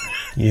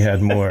 you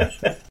had more.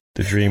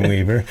 The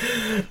Dreamweaver.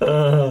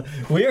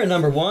 We are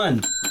number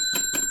 1.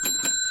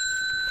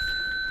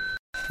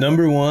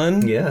 Number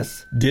 1.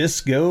 Yes.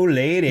 Disco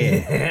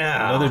Lady.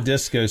 Yeah. Another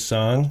disco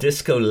song.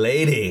 Disco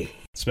Lady.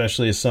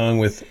 Especially a song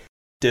with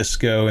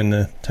disco in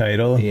the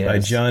title by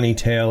Johnny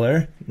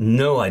Taylor.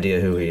 No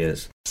idea who he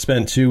is.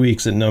 Spent 2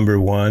 weeks at number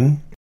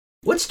 1.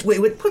 What's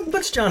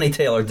Johnny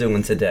Taylor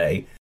doing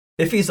today?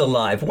 If he's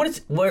alive,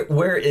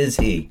 where is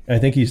he? I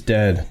think he's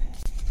dead.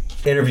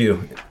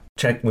 Interview.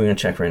 Check. We're gonna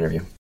check for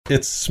interview.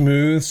 It's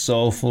smooth,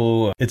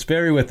 soulful. It's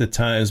very with the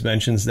times.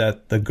 Mentions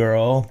that the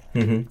girl,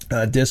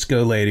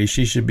 Disco Lady,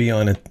 she should be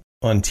on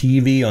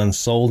TV on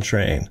Soul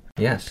Train.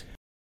 Yes.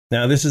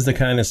 Now this is the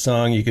kind of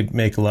song you could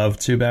make love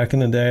to back in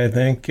the day, I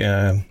think.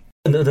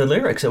 The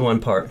lyrics at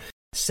one part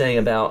say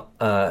about,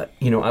 I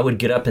would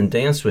get up and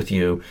dance with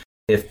you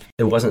if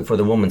it wasn't for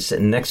the woman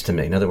sitting next to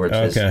me. In other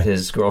words,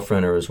 his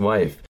girlfriend or his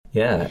wife.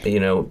 Yeah,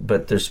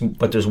 but there's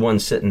one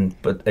sitting,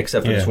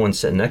 except for this one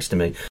sitting next to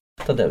me.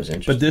 I thought that was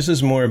interesting. But this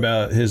is more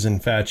about his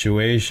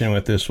infatuation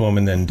with this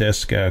woman than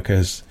disco,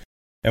 and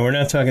we're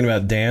not talking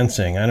about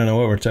dancing. I don't know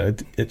what we're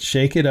talking.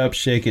 Shake it up,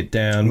 shake it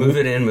down. Move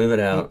it in, move it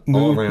out.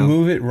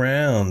 Move it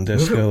round,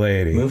 Disco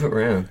Lady. Move it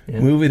round. Yeah.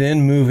 Move it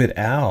in, move it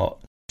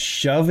out.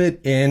 Shove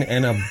it in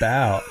and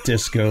about,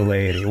 Disco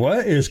Lady.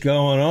 What is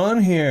going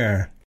on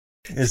here?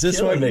 Is this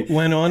what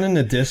went on in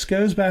the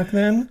discos back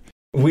then?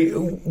 We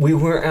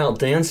were out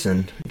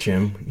dancing,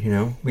 Jim.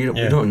 We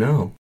don't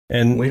know,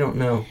 and we don't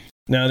know.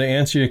 Now, to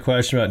answer your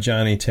question about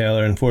Johnny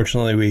Taylor,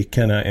 unfortunately, we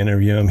cannot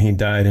interview him. He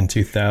died in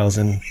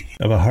 2000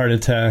 of a heart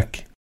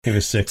attack. He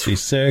was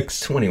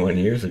 66. 21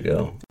 years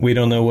ago. We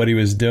don't know what he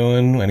was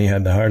doing when he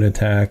had the heart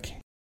attack.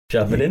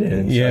 Shove it in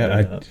and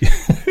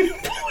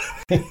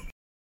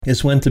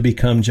This went to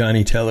become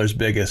Johnny Taylor's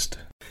biggest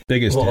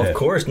hit. Well, of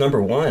course,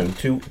 number 1.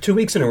 2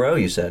 weeks in a row,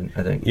 you said,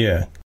 I think.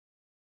 Yeah.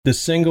 The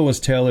single was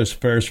Taylor's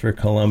first for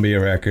Columbia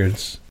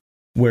Records,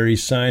 where he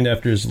signed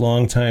after his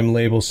longtime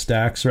label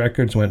Stax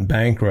Records went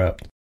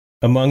bankrupt.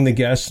 Among the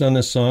guests on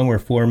the song were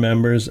 4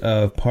 members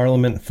of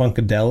Parliament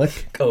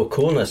Funkadelic. Oh,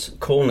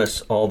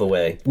 coolness all the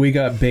way. We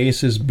got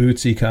bassist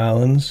Bootsy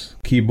Collins,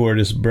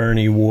 keyboardist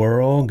Bernie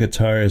Worrell,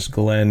 guitarist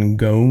Glenn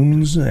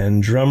Gomes,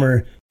 and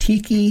drummer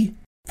Tiki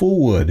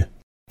Fullwood.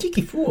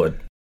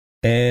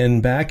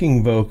 And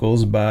backing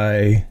vocals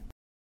by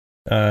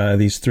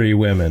these 3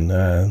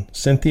 women,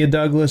 Cynthia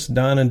Douglas,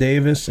 Donna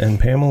Davis, and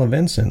Pamela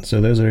Vincent. So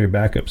those are your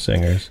backup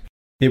singers.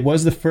 It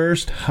was the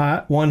first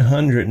Hot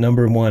 100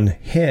 number 1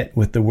 hit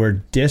with the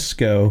word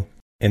disco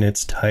in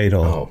its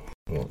title. Oh,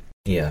 well,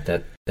 yeah,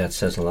 that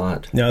says a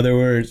lot. Now,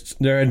 there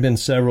had been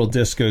several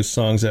disco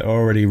songs that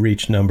already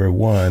reached number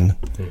 1.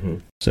 Mm-hmm.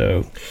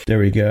 So there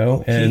we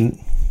go. And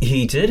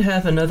he did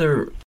have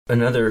another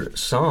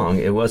song.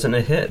 It wasn't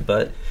a hit,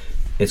 but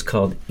it's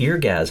called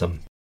Eargasm.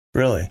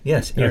 Really?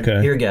 Yes,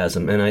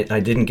 Eargasm. And I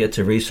didn't get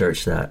to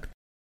research that,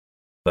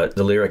 but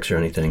the lyrics or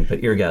anything,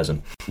 but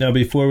Eargasm. Now,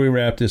 before we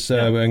wrap this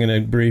up, I'm going to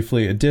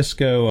briefly,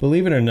 disco,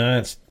 believe it or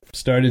not,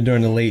 started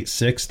during the late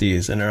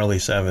 60s and early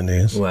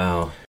 70s.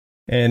 Wow.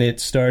 And it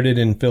started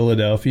in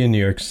Philadelphia,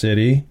 New York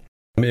City.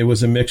 It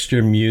was a mixture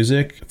of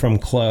music from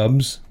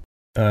clubs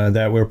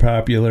that were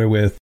popular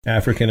with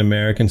African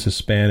Americans,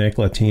 Hispanic,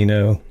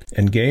 Latino,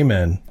 and gay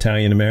men,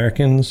 Italian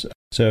Americans.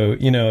 So,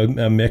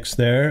 a mix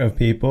there of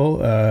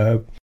people.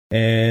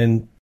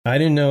 And I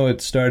didn't know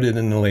it started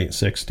in the late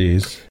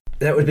 60s.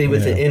 That would be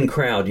with the in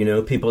crowd,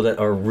 people that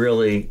are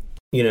really,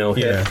 hip.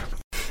 Yeah.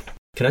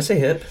 Can I say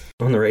hip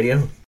on the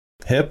radio?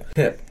 Hip?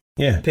 Hip.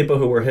 Yeah. People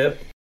who were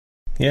hip?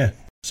 Yeah.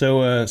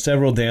 So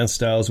several dance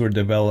styles were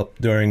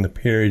developed during the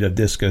period of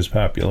disco's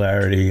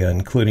popularity,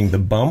 including the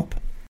bump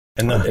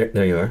and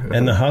there you are.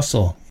 And the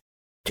hustle.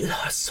 Do the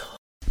hustle.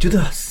 Do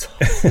the hustle.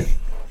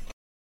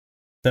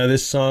 Now,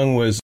 this song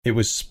was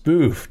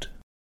spoofed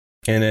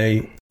in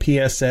a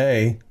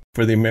PSA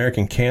for the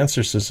American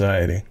Cancer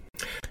Society.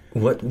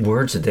 What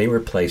words did they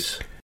replace?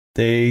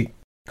 They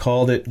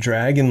called it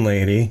Dragon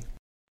Lady,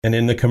 and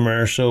in the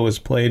commercial was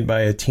played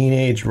by a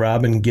teenage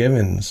Robin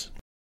Givens,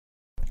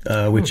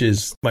 which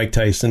is Mike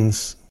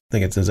Tyson's, I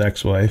think it's his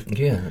ex-wife.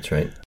 Yeah, that's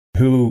right.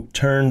 Who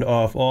turned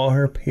off all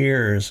her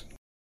peers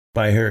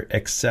by her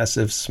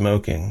excessive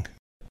smoking.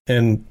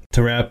 And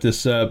to wrap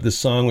this up, the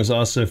song was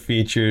also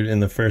featured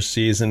in the first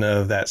season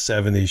of that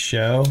 70s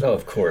show. Oh,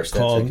 of course.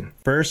 Called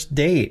First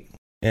Date,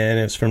 and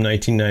it's from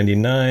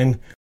 1999.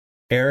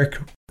 Eric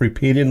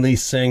repeatedly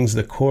sings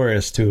the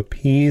chorus to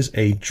appease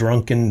a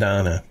drunken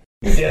Donna.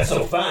 Yeah,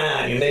 so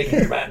fine, you're making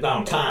me right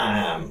on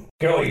time.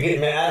 Girl, you're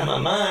getting me out of my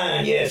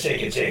mind. Yeah,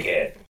 shake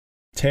it.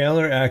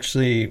 Taylor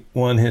actually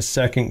won his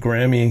second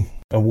Grammy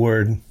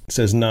Award. It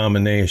says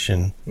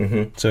nomination.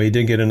 Mm-hmm. So he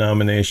did get a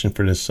nomination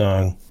for this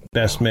song.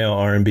 Best Male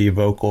R&B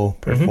Vocal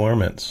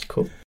Performance. Mm-hmm.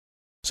 Cool.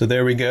 So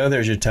there we go.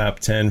 There's your top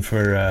 10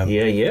 for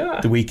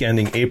the week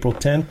ending April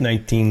 10th,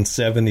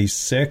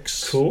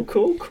 1976.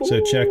 Cool. So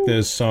check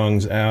those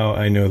songs out.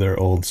 I know they're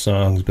old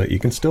songs, but you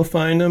can still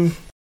find them,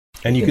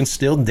 and you can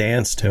still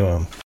dance to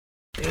them.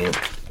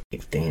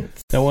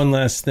 Dance. Now, one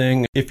last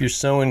thing. If you're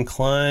so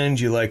inclined,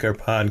 you like our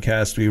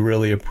podcast, we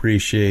really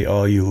appreciate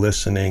all you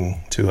listening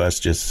to us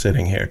just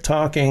sitting here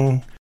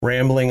talking,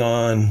 rambling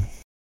on.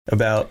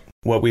 about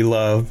what we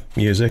love,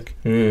 music.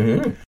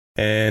 Mm-hmm.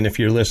 And if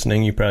you're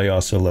listening, you probably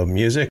also love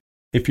music.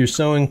 If you're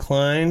so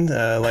inclined,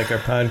 like our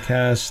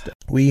podcast,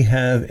 we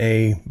have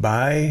a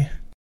Buy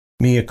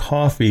Me a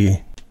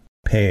Coffee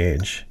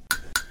page.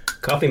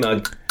 Coffee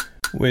mug.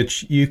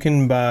 Which you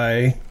can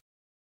buy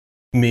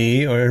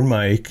me or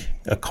Mike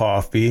a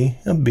coffee,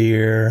 a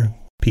beer,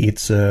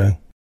 pizza.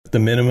 The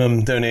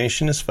minimum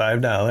donation is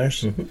 $5.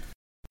 Mm-hmm.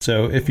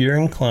 So if you're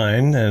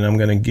inclined, and I'm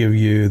going to give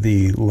you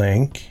the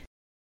link.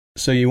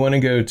 So you want to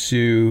go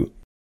to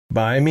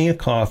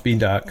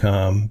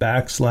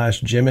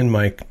buymeacoffee.com/Jim and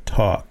Mike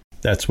Talk.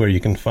 That's where you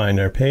can find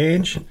our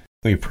page.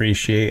 We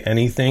appreciate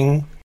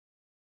anything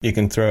you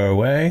can throw our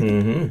way.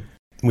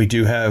 Mm-hmm. We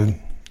do have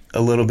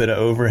a little bit of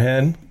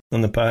overhead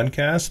on the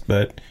podcast,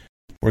 but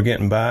we're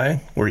getting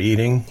by. We're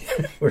eating.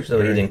 We're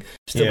still eating.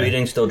 Still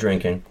eating, still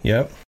drinking.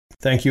 Yep.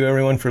 Thank you,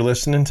 everyone, for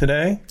listening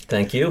today.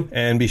 Thank you.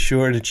 And be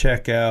sure to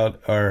check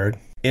out our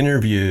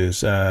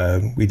interviews.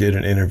 We did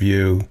an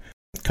interview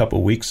a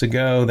couple weeks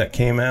ago that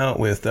came out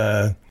with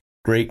a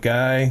great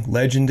guy,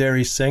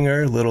 legendary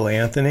singer, Little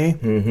Anthony.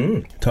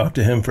 Mm-hmm. Talked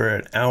to him for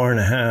an hour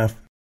and a half.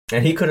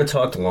 And he could have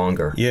talked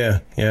longer. Yeah.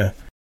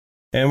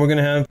 And we're going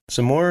to have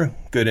some more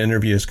good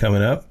interviews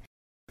coming up.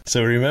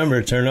 So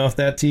remember, turn off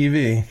that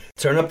TV.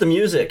 Turn up the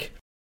music.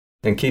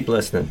 And keep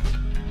listening.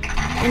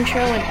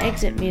 Intro and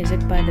exit music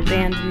by the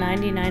band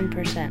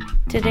 99%.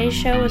 Today's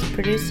show was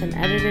produced and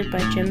edited by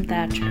Jim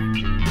Thatcher.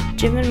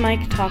 Jim and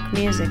Mike Talk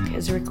Music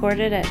is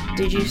recorded at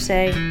Did You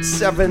Say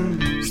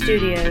 7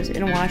 Studios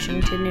in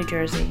Washington, New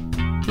Jersey.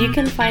 You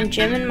can find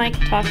Jim and Mike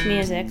Talk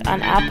Music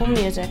on Apple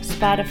Music,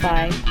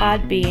 Spotify,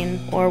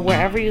 Podbean, or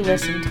wherever you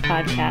listen to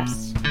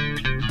podcasts.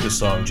 The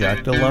song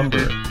Jack the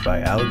Lumber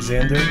by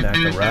Alexander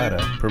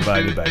Nakarada,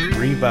 provided by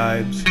Free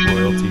Vibes,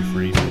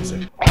 royalty-free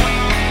music.